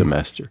of the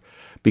semester.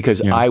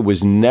 Because I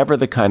was never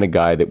the kind of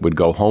guy that would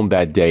go home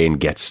that day and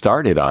get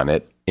started on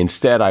it.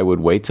 Instead, I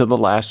would wait till the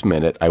last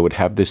minute. I would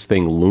have this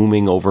thing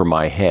looming over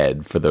my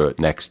head for the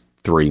next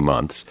 3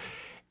 months.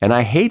 And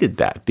I hated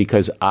that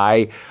because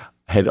I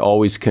had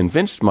always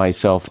convinced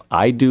myself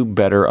I do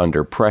better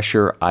under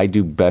pressure. I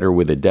do better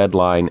with a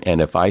deadline.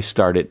 And if I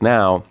start it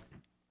now,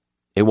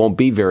 it won't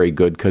be very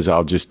good because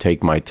I'll just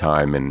take my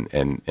time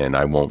and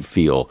I won't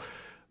feel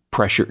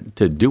pressure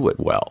to do it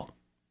well.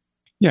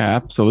 Yeah,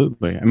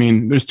 absolutely. I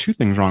mean, there's two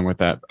things wrong with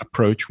that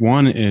approach.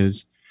 One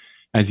is,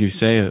 as you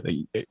say,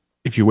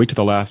 if you wait to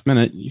the last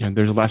minute,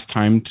 there's less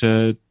time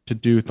to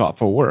do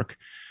thoughtful work.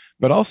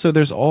 But also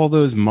there's all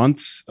those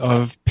months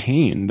of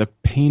pain, the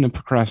pain of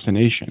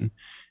procrastination.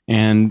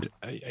 And,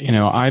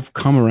 I've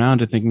come around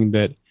to thinking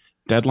that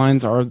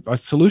deadlines are a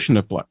solution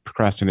to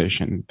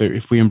procrastination.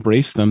 If we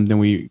embrace them, then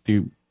we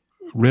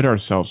rid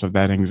ourselves of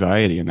that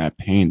anxiety and that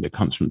pain that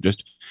comes from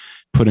just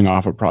putting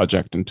off a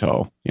project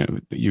until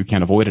you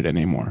can't avoid it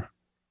anymore.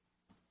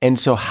 And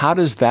so how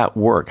does that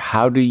work?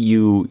 How do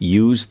you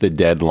use the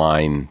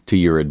deadline to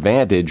your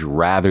advantage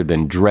rather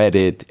than dread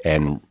it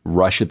and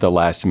rush at the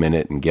last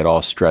minute and get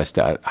all stressed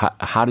out?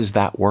 How does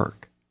that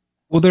work?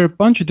 Well, there are a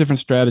bunch of different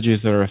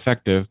strategies that are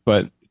effective,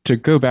 but to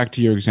go back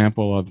to your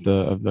example of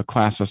the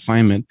class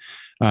assignment,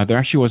 there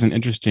actually was an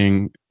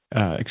interesting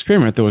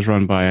experiment that was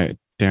run by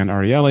Dan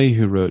Ariely,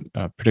 who wrote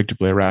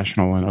Predictably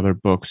Irrational and other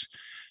books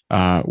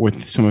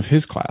with some of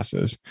his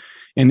classes.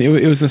 And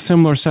it was a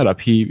similar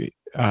setup. He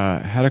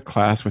had a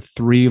class with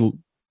 3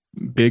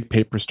 big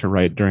papers to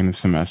write during the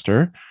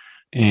semester,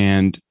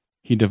 and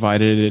he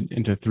divided it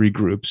into 3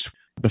 groups.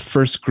 The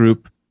first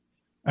group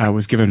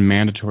was given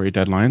mandatory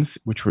deadlines,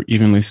 which were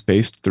evenly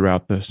spaced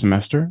throughout the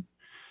semester.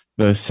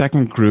 The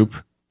second group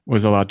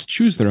was allowed to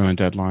choose their own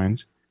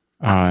deadlines,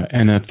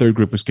 And a third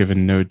group was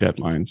given no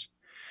deadlines.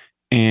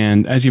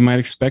 And as you might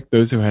expect,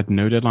 those who had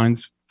no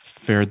deadlines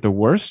fared the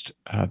worst.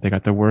 They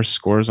got the worst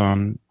scores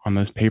on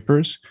those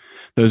papers.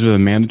 Those with the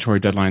mandatory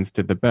deadlines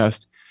did the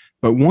best.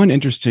 But one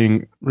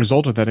interesting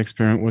result of that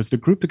experiment was the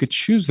group that could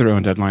choose their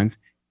own deadlines,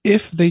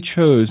 if they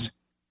chose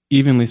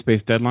evenly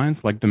spaced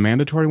deadlines like the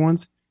mandatory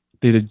ones,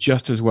 they did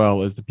just as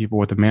well as the people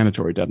with the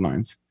mandatory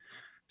deadlines.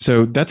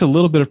 So that's a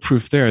little bit of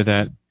proof there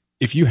that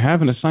if you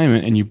have an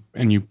assignment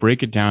and you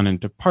break it down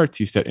into parts,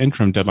 you set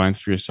interim deadlines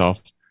for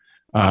yourself,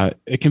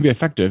 it can be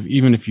effective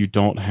even if you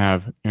don't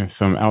have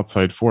some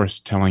outside force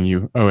telling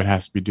you, oh, it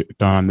has to be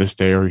done on this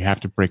day, or you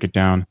have to break it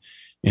down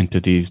into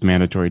these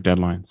mandatory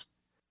deadlines.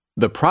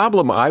 The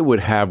problem I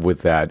would have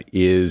with that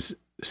is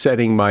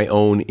setting my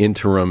own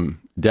interim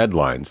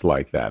deadlines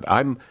like that.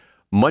 I'm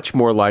much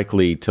more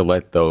likely to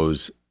let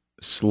those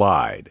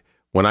slide.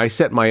 When I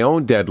set my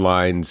own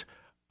deadlines,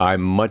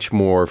 I'm much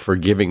more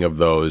forgiving of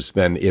those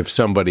than if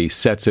somebody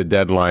sets a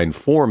deadline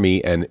for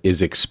me and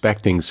is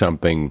expecting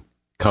something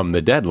come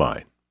the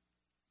deadline.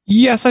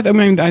 Yes,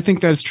 I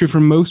think that's true for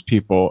most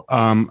people.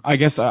 I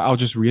guess I'll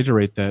just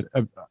reiterate that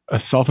a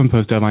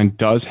self-imposed deadline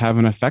does have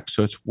an effect,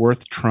 so it's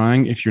worth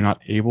trying if you're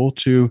not able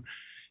to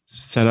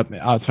set up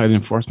outside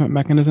enforcement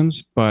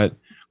mechanisms. But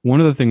one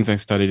of the things I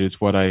studied is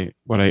what I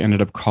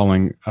ended up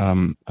calling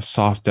a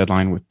soft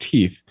deadline with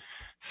teeth.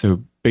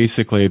 So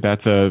basically,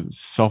 that's a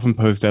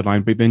self-imposed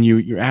deadline, but then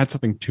you add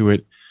something to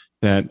it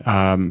that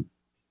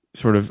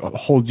sort of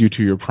holds you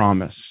to your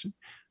promise.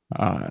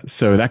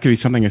 So that could be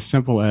something as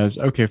simple as,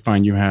 okay,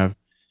 fine, you have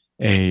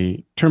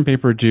a term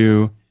paper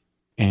due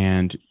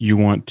and you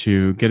want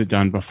to get it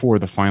done before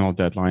the final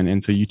deadline.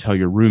 And so you tell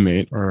your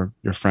roommate or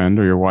your friend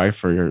or your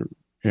wife or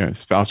your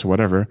spouse or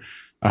whatever,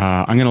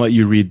 I'm going to let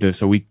you read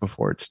this a week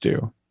before it's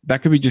due.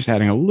 That could be just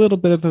adding a little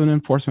bit of an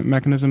enforcement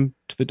mechanism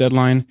to the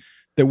deadline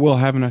that will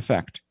have an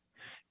effect.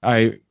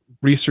 I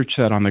researched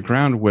that on the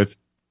ground with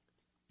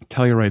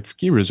Telluride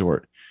Ski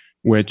Resort,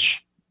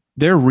 which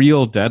their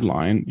real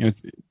deadline,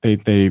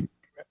 the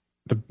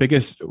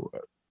biggest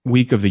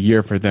week of the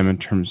year for them in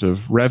terms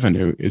of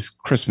revenue is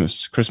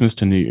Christmas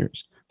to New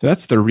Year's. So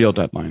that's their real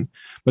deadline.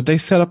 But they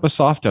set up a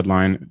soft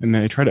deadline and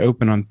they try to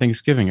open on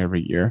Thanksgiving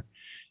every year.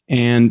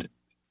 And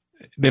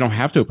they don't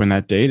have to open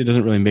that date. It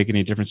doesn't really make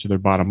any difference to their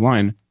bottom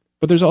line.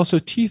 But there's also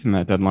teeth in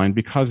that deadline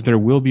because there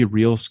will be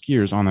real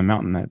skiers on the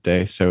mountain that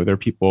day. So there are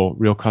people,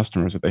 real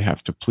customers that they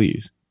have to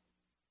please.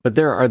 But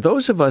there are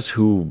those of us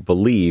who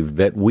believe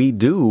that we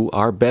do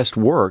our best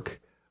work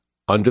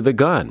under the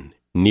gun,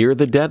 near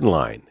the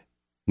deadline,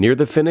 near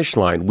the finish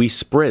line. We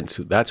sprint.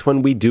 That's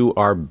when we do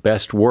our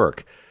best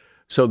work.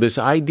 So this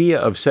idea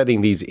of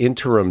setting these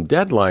interim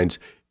deadlines,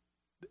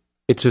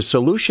 it's a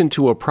solution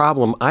to a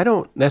problem I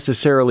don't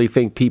necessarily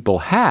think people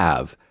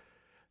have,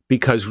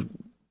 because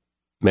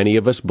many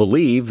of us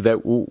believe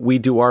that we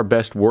do our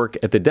best work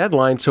at the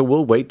deadline, so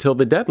we'll wait till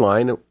the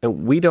deadline,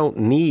 and we don't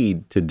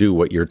need to do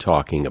what you're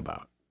talking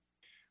about.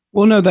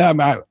 Well, no,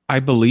 that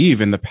I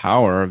believe in the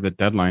power of the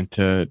deadline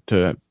to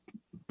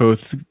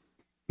both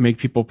make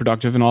people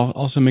productive and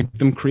also make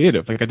them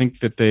creative. Like, I think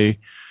that they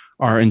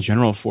are in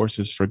general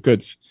forces for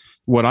goods.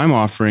 What I'm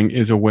offering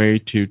is a way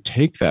to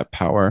take that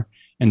power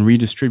and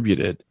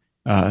redistribute it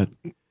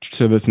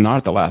so that's not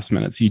at the last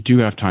minute. So you do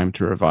have time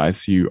to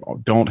revise. So you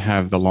don't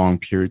have the long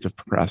periods of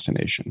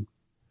procrastination.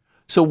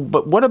 So,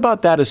 but what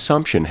about that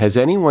assumption? Has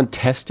anyone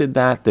tested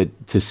that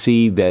to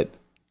see that,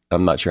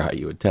 I'm not sure how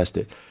you would test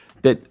it,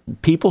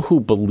 that people who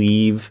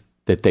believe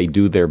that they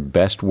do their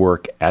best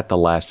work at the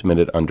last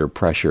minute under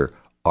pressure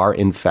are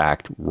in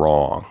fact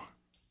wrong?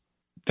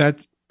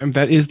 That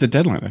is the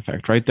deadline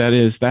effect, right? That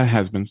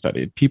has been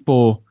studied.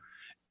 People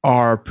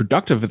are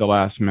productive at the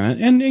last minute.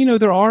 And,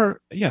 there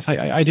are, yes,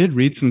 I did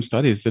read some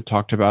studies that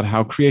talked about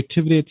how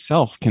creativity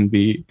itself can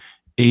be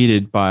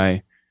aided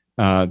by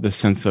the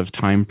sense of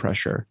time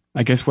pressure.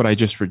 I guess what I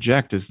just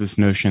reject is this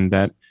notion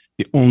that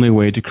the only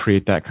way to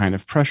create that kind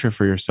of pressure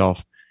for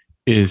yourself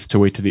is to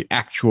wait to the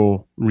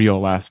actual real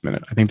last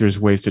minute. I think there's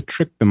ways to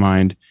trick the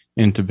mind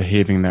into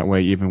behaving that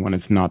way, even when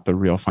it's not the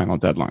real final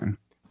deadline.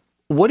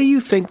 What do you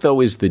think, though,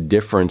 is the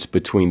difference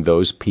between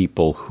those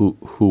people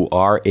who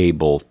are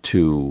able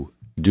to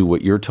do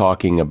what you're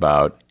talking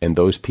about and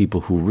those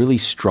people who really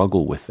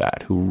struggle with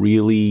that, who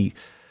really,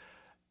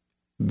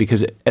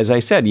 because as I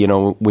said,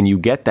 when you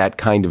get that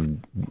kind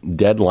of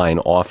deadline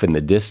off in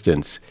the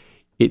distance,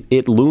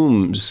 it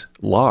looms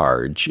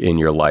large in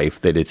your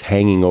life, that it's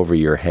hanging over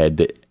your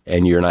head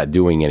and you're not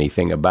doing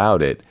anything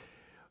about it.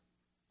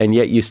 And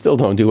yet you still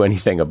don't do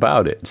anything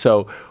about it.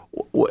 So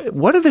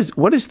what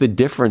is the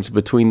difference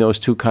between those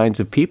two kinds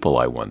of people,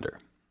 I wonder?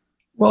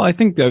 Well, I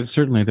think that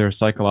certainly there are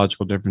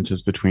psychological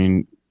differences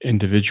between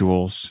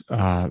individuals.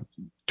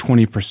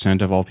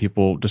 20% of all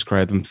people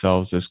describe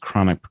themselves as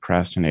chronic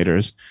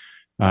procrastinators,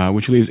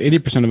 which leaves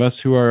 80% of us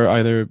who are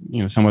either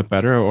somewhat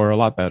better or a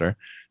lot better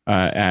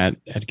at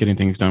getting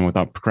things done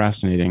without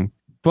procrastinating.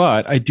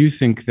 But I do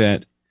think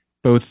that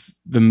both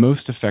the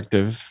most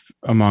effective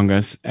among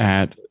us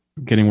at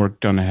getting work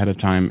done ahead of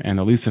time and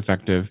the least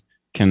effective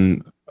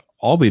can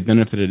all be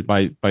benefited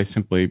by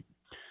simply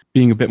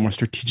being a bit more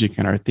strategic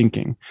in our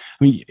thinking.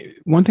 I mean,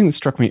 one thing that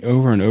struck me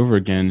over and over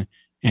again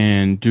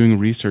in doing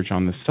research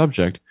on this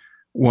subject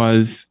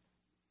was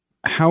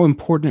how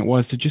important it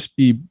was to just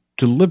be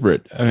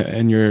deliberate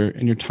in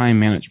your time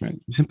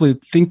management. Simply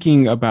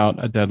thinking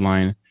about a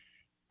deadline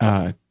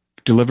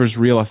delivers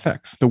real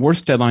effects. The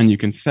worst deadline you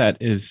can set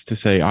is to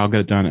say, "I'll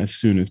get it done as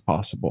soon as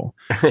possible."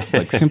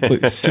 Like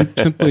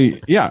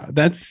simply, yeah.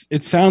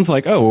 It sounds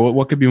like, oh, well,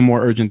 what could be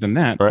more urgent than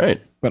that? Right.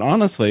 But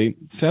honestly,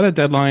 set a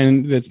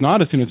deadline that's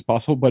not as soon as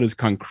possible, but is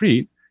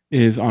concrete,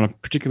 is on a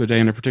particular day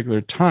and a particular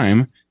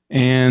time.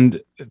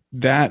 And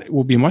that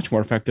will be much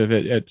more effective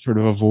at sort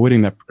of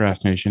avoiding that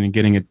procrastination and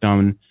getting it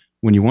done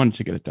when you want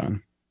to get it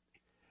done.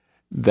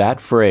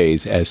 That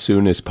phrase, "as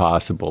soon as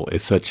possible,"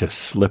 is such a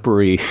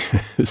slippery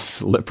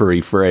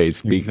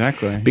phrase.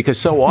 Exactly. Because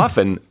so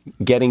often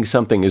getting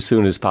something as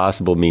soon as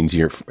possible means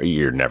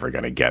you're never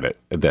going to get it.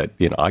 That,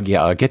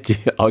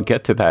 I'll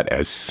get to that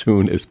as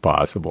soon as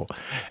possible,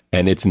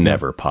 and it's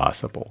never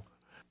possible.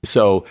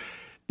 So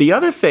the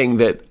other thing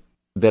that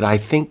I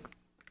think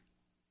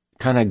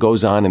kind of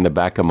goes on in the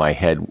back of my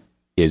head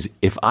is,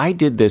 if I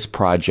did this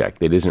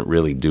project that isn't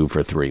really due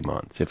for 3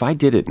 months, if I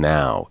did it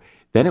now,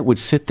 then it would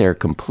sit there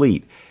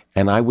complete,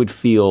 and I would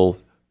feel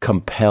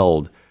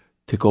compelled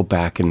to go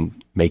back and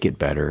make it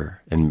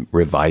better and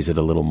revise it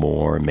a little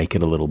more and make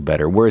it a little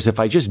better. Whereas if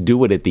I just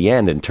do it at the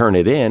end and turn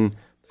it in,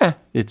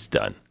 it's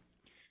done.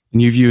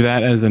 And you view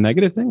that as a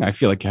negative thing? I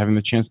feel like having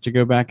the chance to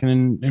go back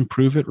and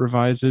improve it,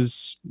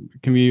 revise,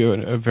 can be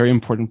a very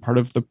important part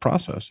of the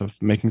process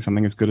of making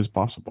something as good as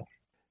possible.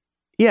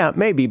 Yeah,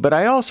 maybe. But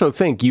I also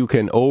think you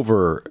can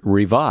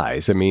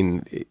over-revise. I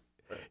mean,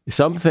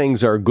 some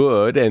things are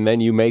good, and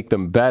then you make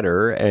them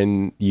better,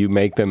 and you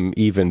make them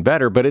even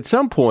better. But at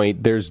some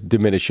point, there's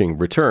diminishing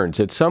returns.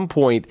 At some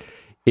point,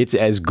 it's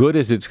as good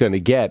as it's going to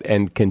get,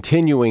 and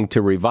continuing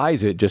to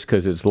revise it just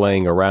because it's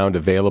laying around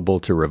available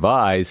to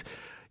revise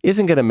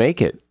isn't going to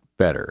make it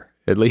better.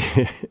 At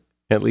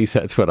least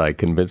that's what I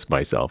convinced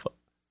myself of.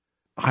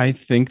 I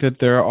think that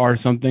there are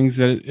some things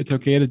that it's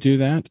okay to do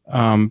that.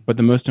 But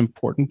the most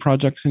important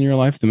projects in your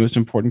life, the most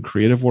important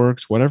creative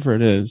works, whatever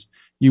it is,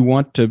 you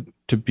want to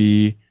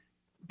be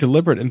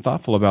deliberate and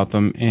thoughtful about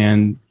them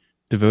and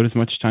devote as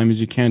much time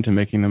as you can to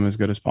making them as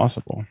good as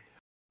possible.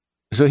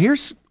 So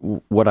here's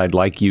what I'd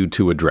like you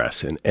to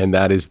address, and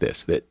that is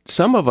this, that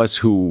some of us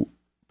who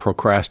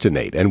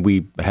procrastinate, and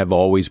we have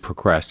always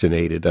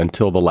procrastinated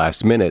until the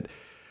last minute,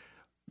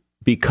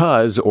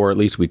 because, or at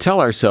least we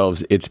tell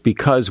ourselves, it's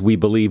because we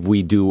believe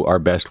we do our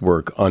best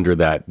work under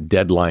that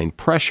deadline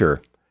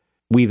pressure.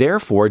 We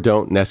therefore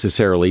don't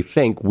necessarily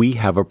think we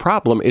have a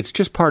problem. It's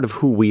just part of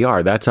who we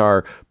are. That's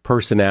our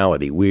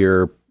personality.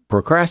 We're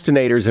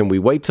procrastinators and we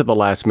wait till the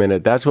last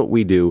minute. That's what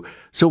we do.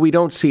 So we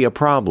don't see a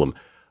problem.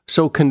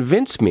 So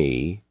convince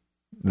me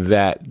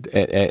that,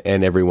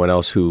 and everyone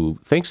else who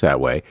thinks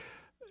that way,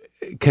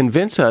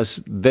 convince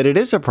us that it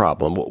is a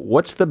problem.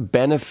 What's the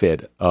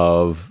benefit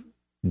of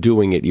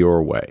doing it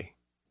your way?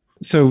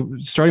 So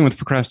starting with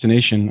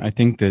procrastination, I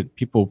think that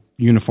people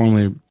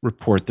uniformly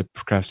report that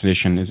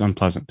procrastination is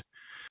unpleasant.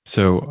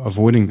 So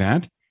avoiding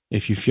that,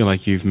 if you feel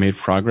like you've made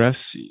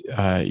progress,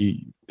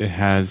 it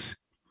has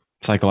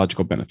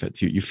psychological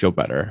benefits. You feel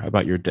better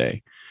about your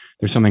day.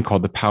 There's something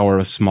called the power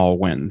of small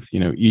wins.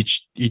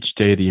 Each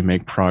day that you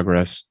make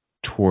progress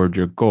toward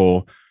your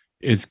goal,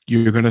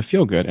 you're going to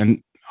feel good.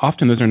 And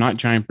often those are not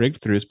giant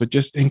breakthroughs, but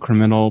just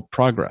incremental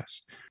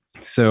progress.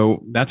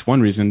 So that's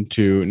one reason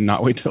to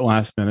not wait to the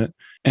last minute.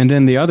 And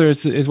then the other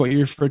is what you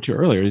referred to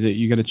earlier, is that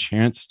you get a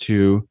chance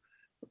to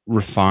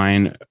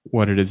refine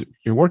what it is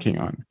you're working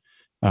on.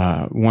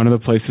 One of the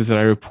places that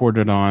I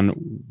reported on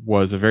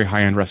was a very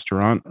high-end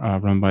restaurant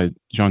run by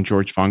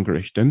Jean-Georges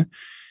Vongerichten.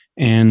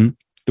 And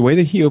the way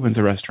that he opens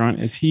a restaurant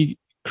is he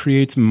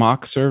creates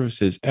mock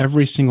services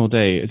every single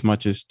day, as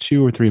much as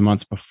 2 or 3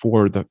 months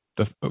before the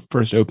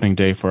first opening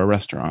day for a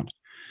restaurant.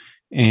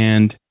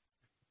 And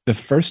the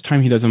first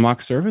time he does a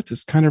mock service,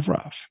 it's kind of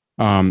rough.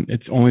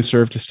 It's only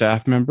served to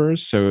staff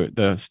members, so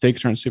the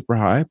stakes aren't super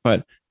high,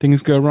 but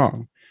things go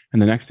wrong.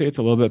 And the next day, it's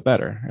a little bit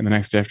better. And the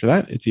next day after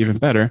that, it's even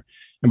better.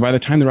 And by the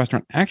time the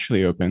restaurant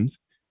actually opens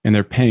and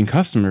they're paying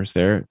customers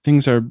there,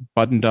 things are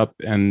buttoned up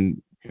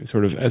and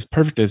sort of as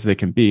perfect as they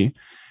can be.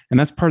 And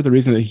that's part of the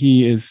reason that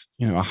he is,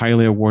 a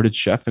highly awarded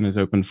chef and has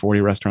opened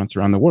 40 restaurants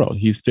around the world.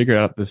 He's figured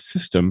out the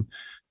system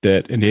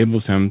that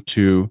enables him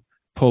to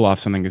pull off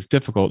something as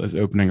difficult as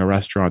opening a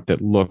restaurant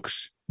that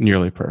looks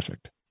nearly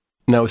perfect.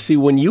 Now, see,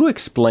 when you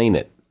explain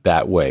it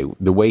that way,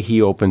 the way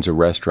he opens a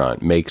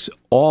restaurant makes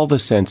all the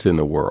sense in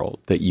the world,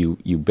 that you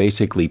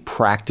basically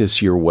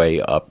practice your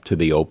way up to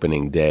the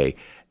opening day.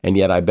 And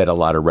yet I bet a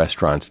lot of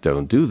restaurants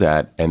don't do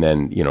that. And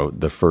then,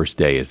 the first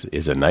day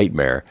is a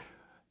nightmare.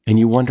 And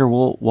you wonder,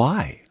 well,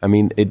 why? I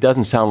mean, it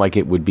doesn't sound like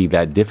it would be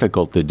that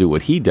difficult to do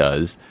what he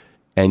does.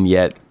 And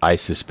yet I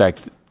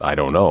suspect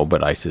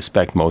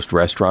most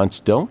restaurants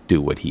don't do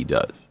what he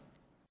does.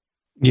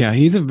 Yeah,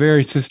 he's a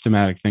very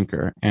systematic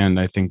thinker. And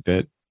I think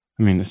that,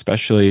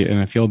 especially in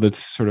a field that's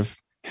sort of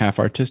half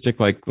artistic,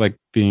 like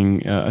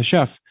being a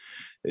chef,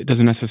 it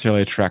doesn't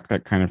necessarily attract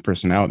that kind of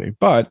personality.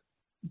 But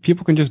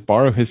people can just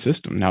borrow his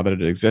system now that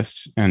it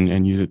exists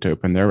and use it to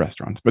open their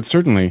restaurants. But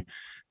certainly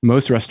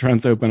most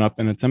restaurants open up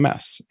and it's a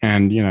mess.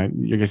 And, I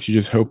guess you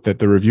just hope that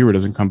the reviewer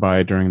doesn't come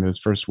by during those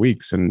first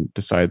weeks and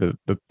decide that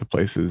the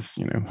place is,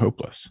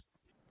 hopeless.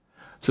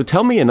 So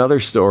tell me another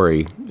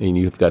story, and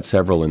you've got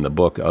several in the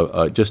book,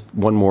 just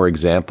one more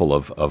example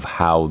of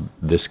how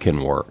this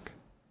can work.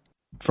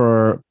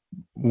 For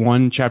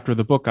one chapter of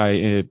the book,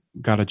 I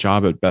got a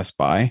job at Best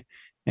Buy,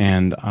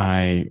 and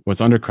I was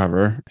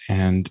undercover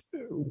and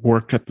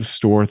worked at the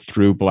store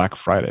through Black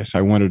Friday. So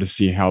I wanted to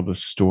see how the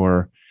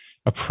store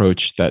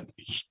approached that,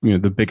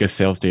 the biggest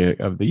sales day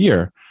of the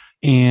year.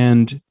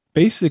 And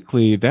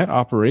basically that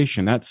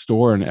operation, that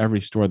store and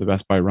every store that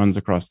Best Buy runs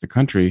across the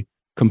country,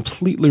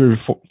 completely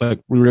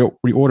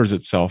reorders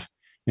itself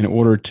in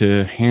order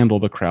to handle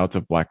the crowds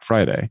of Black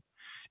Friday.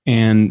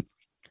 And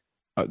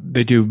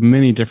they do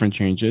many different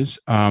changes.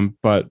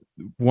 But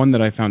one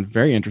that I found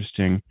very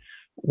interesting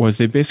was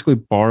they basically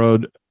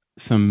borrowed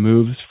some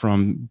moves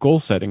from goal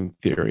setting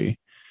theory.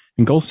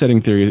 And goal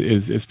setting theory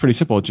is pretty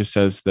simple. It just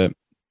says that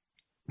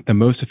the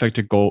most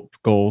effective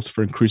goals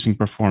for increasing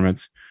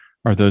performance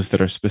are those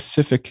that are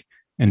specific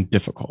and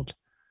difficult.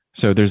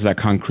 So there's that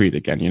concrete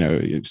again,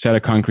 you set a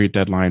concrete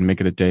deadline,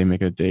 make it a day,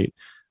 make it a date.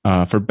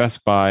 For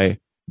Best Buy,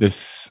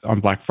 on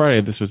Black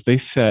Friday, they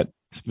set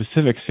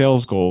specific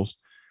sales goals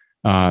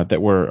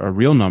that were a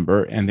real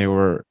number, and they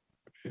were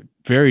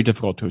very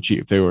difficult to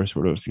achieve. They were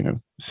sort of,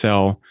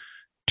 sell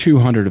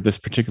 200 of this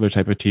particular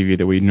type of TV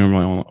that we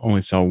normally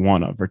only sell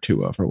one of or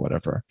two of or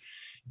whatever.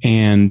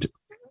 And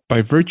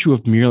by virtue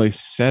of merely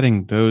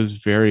setting those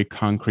very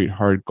concrete,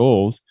 hard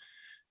goals,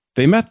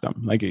 they met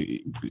them. Like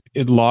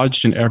it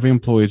lodged in every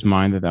employee's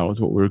mind that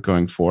was what we were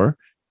going for.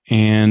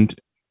 And,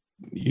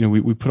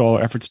 we put all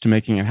our efforts to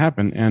making it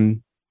happen,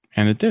 and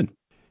it did.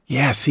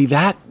 Yeah, see,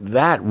 that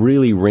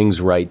really rings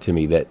right to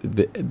me,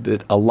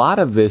 that a lot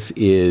of this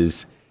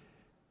is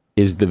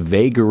the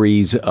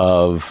vagaries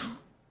of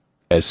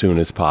as soon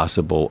as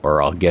possible,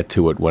 or I'll get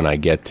to it when I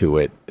get to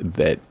it,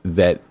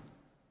 that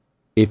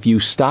if you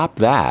stop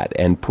that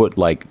and put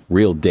like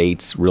real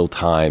dates, real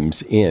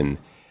times in,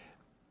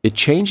 it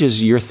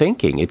changes your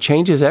thinking. It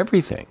changes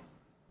everything.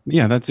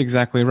 Yeah, that's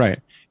exactly right.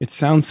 It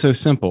sounds so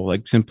simple,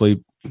 like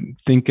simply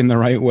think in the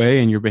right way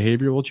and your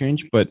behavior will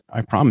change. But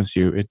I promise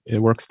you, it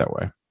works that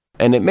way.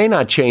 And it may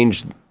not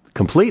change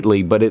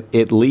completely, but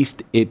at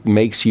least it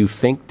makes you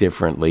think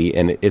differently.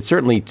 And it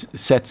certainly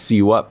sets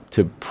you up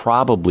to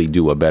probably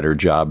do a better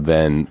job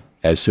than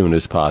as soon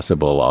as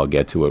possible, I'll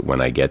get to it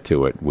when I get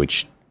to it,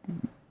 which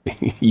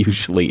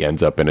usually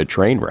ends up in a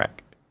train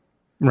wreck.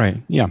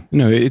 Right. Yeah.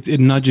 No, it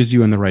nudges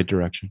you in the right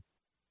direction.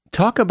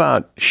 Talk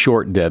about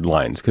short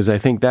deadlines, because I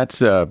think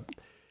that's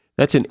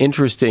an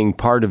interesting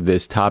part of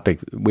this topic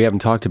we haven't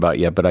talked about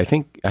yet, but I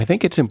think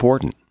it's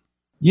important.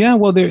 Yeah.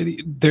 Well,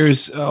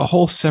 there's a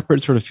whole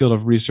separate sort of field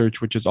of research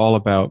which is all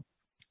about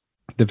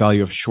the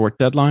value of short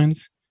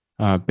deadlines.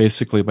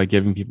 Basically, by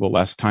giving people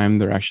less time,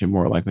 they're actually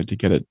more likely to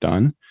get it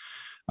done.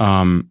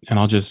 And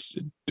I'll just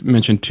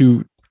mention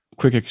two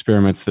quick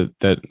experiments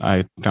that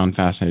I found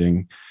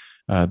fascinating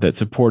that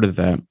supported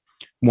that.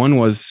 One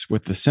was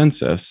with the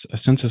census. A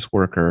census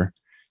worker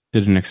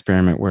did an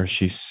experiment where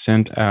she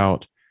sent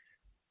out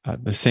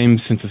the same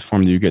census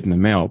form that you get in the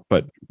mail,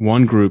 but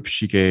one group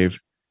she gave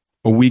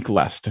a week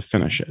less to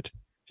finish it.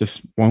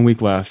 Just 1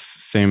 week less,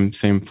 same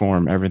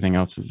form, everything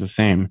else is the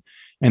same.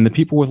 And the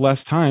people with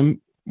less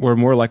time were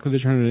more likely to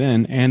turn it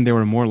in, and they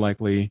were more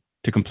likely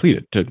to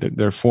complete it.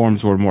 Their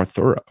forms were more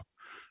thorough.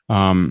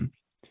 And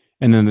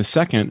then the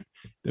second,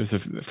 there's a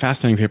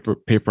fascinating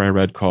paper I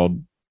read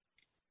called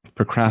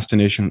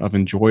Procrastination of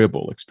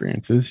Enjoyable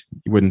Experiences.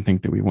 You wouldn't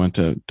think that we want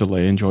to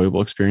delay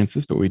enjoyable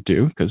experiences, but we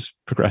do, because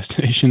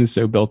procrastination is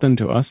so built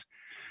into us.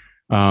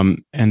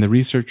 And the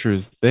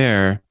researchers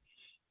there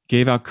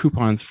gave out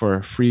coupons for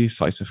a free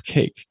slice of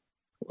cake.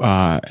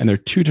 And there are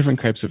two different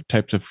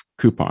types of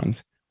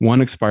coupons. One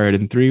expired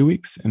in 3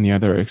 weeks and the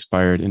other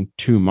expired in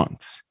 2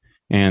 months.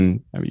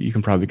 And I mean, you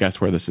can probably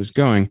guess where this is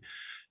going.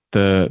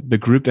 The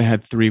group that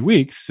had 3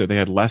 weeks, so they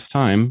had less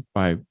time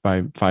by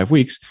 5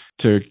 weeks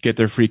to get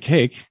their free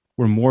cake,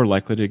 were more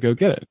likely to go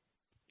get it.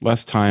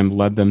 Less time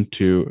led them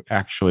to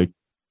actually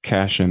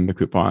cash in the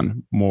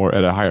coupon more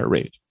at a higher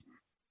rate.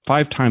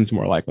 5 times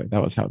more likely.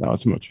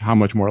 How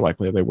much more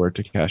likely they were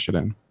to cash it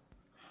in.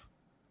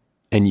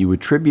 And you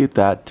attribute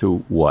that to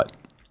what?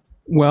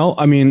 Well,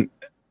 I mean,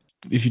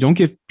 if you don't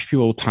give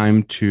people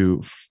time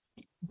to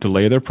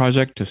delay their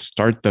project, to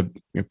start the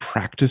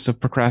practice of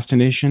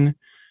procrastination,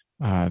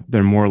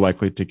 they're more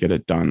likely to get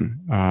it done.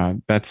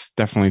 That's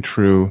definitely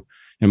true.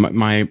 And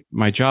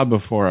my job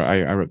before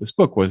I wrote this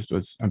book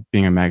was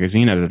being a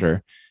magazine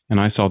editor,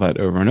 and I saw that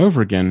over and over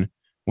again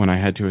when I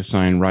had to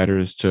assign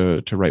writers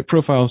to write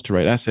profiles, to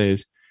write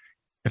essays.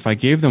 If I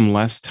gave them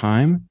less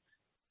time,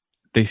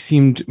 they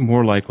seemed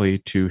more likely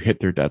to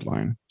hit their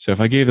deadline. So if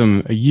I gave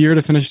them a year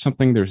to finish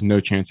something, there's no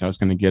chance I was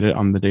going to get it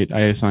on the date I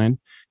assigned.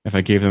 If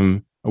I gave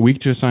them a week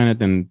to assign it,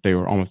 then they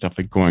were almost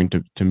definitely going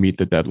to meet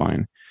the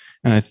deadline.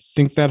 And I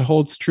think that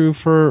holds true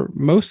for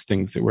most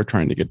things that we're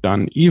trying to get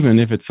done, even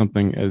if it's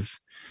something as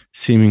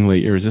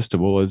seemingly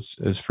irresistible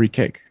as free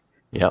cake.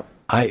 Yep.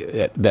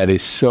 That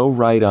is so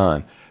right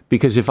on.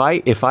 Because if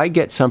I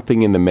get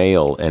something in the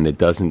mail and it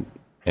doesn't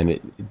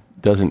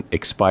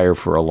expire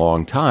for a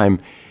long time,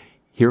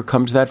 here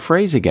comes that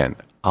phrase again.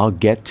 I'll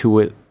get to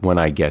it when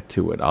I get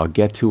to it. I'll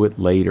get to it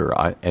later,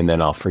 and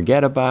then I'll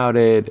forget about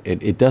it.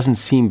 It doesn't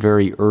seem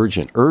very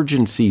urgent.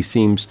 Urgency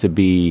seems to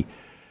be,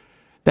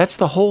 that's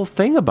the whole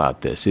thing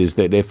about this, is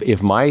that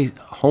if my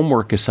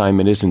homework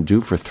assignment isn't due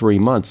for 3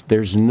 months,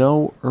 there's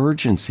no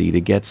urgency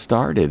to get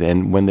started.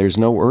 And when there's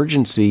no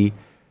urgency,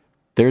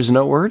 there's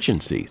no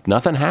urgency.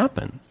 Nothing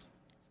happens.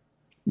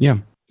 Yeah.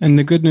 And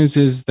the good news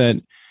is that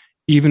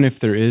even if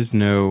there is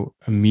no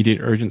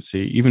immediate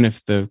urgency, even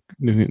if the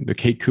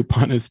cake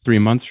coupon is 3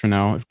 months from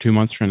now, 2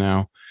 months from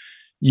now,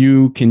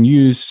 you can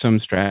use some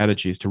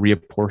strategies to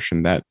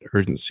reapportion that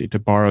urgency, to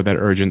borrow that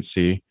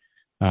urgency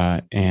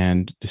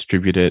and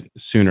distribute it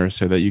sooner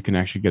so that you can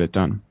actually get it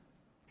done.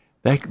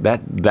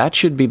 That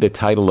should be the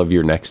title of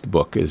your next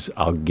book, is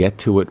I'll get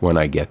to it when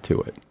I get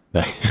to it.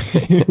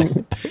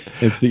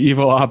 It's the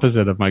evil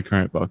opposite of my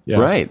current book. Yeah.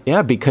 Right.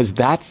 Yeah, because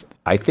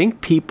I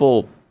think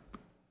people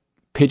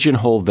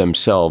pigeonhole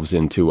themselves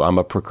into, I'm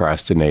a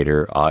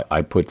procrastinator.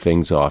 I put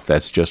things off.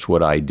 That's just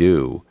what I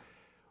do.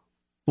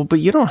 Well, but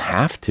you don't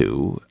have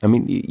to. I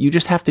mean, you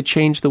just have to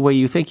change the way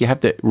you think. You have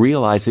to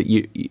realize that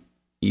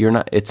you're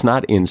not. It's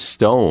not in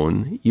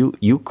stone.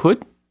 You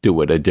could do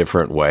it a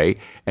different way,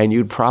 and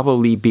you'd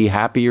probably be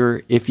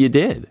happier if you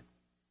did.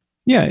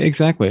 Yeah,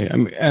 exactly. I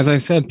mean, as I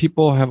said,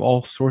 people have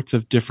all sorts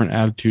of different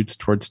attitudes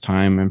towards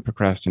time and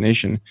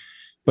procrastination,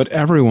 but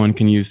everyone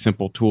can use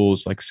simple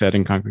tools like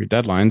setting concrete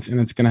deadlines, and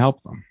it's going to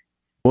help them.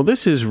 Well,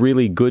 this is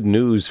really good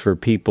news for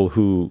people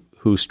who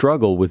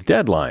struggle with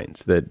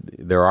deadlines, that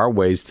there are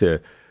ways to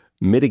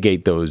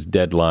mitigate those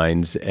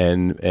deadlines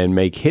and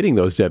make hitting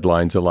those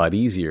deadlines a lot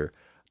easier.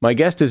 My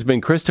guest has been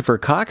Christopher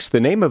Cox. The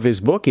name of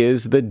his book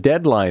is The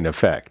Deadline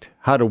Effect: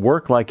 How to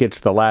Work Like It's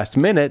the Last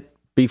Minute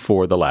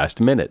Before the Last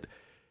Minute.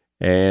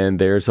 And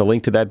there's a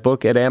link to that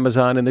book at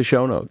Amazon in the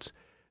show notes.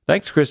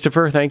 Thanks,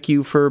 Christopher. Thank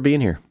you for being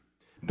here.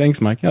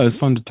 Thanks, Mike. Yeah, it was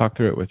fun to talk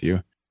through it with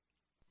you.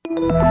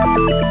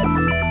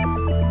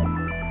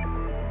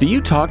 Do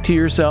you talk to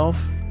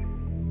yourself?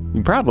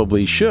 You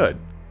probably should,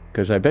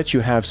 because I bet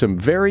you have some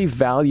very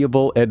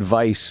valuable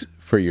advice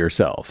for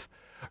yourself.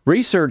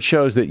 Research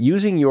shows that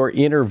using your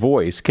inner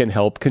voice can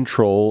help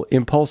control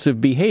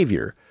impulsive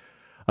behavior.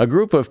 A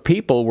group of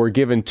people were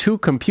given 2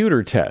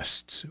 computer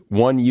tests,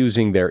 one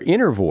using their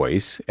inner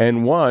voice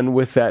and one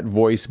with that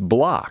voice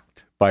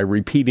blocked by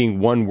repeating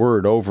one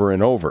word over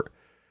and over.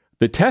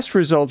 The test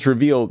results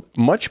revealed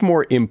much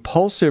more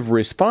impulsive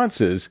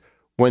responses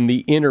when the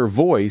inner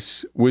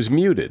voice was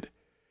muted.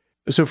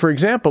 So, for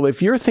example,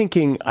 if you're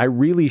thinking, I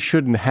really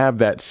shouldn't have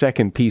that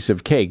second piece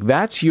of cake,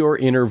 that's your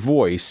inner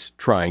voice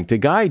trying to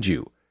guide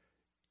you.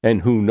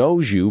 And who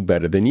knows you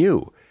better than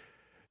you?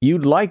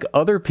 You'd like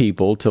other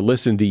people to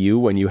listen to you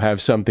when you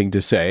have something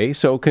to say,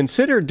 so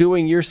consider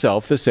doing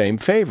yourself the same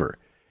favor.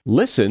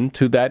 Listen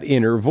to that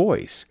inner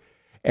voice.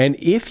 And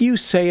if you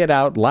say it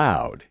out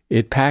loud,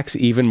 it packs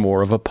even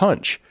more of a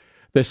punch.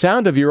 The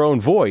sound of your own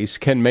voice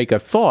can make a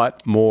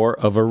thought more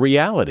of a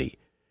reality.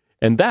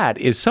 And that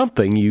is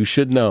something you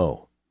should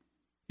know.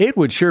 It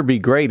would sure be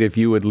great if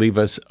you would leave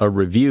us a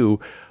review.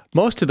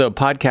 Most of the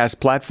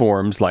podcast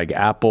platforms like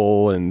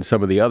Apple and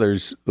some of the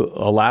others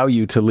allow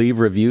you to leave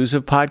reviews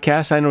of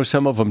podcasts. I know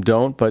some of them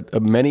don't,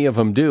 but many of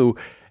them do.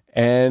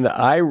 And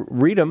I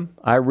read them.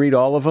 I read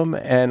all of them,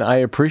 and I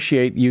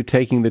appreciate you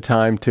taking the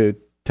time to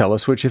tell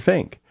us what you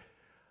think.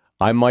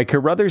 I'm Mike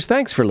Carruthers.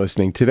 Thanks for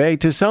listening today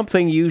to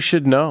Something You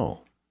Should Know.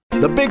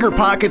 The Bigger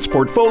Pockets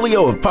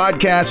portfolio of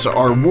podcasts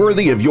are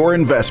worthy of your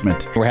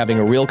investment. We're having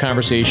a real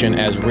conversation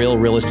as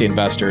real estate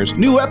investors.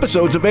 New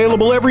episodes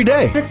available every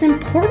day. It's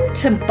important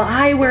to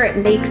buy where it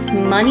makes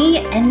money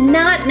and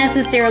not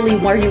necessarily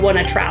where you want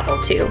to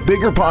travel to.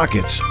 Bigger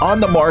Pockets, On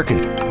the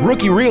Market,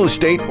 Rookie Real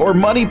Estate, or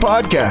Money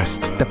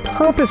Podcast. The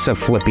purpose of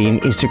flipping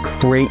is to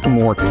create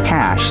more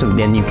cash so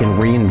then you can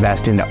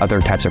reinvest into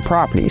other types of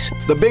properties.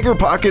 The Bigger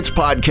Pockets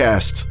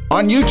Podcast,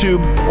 on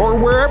YouTube or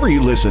wherever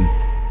you listen.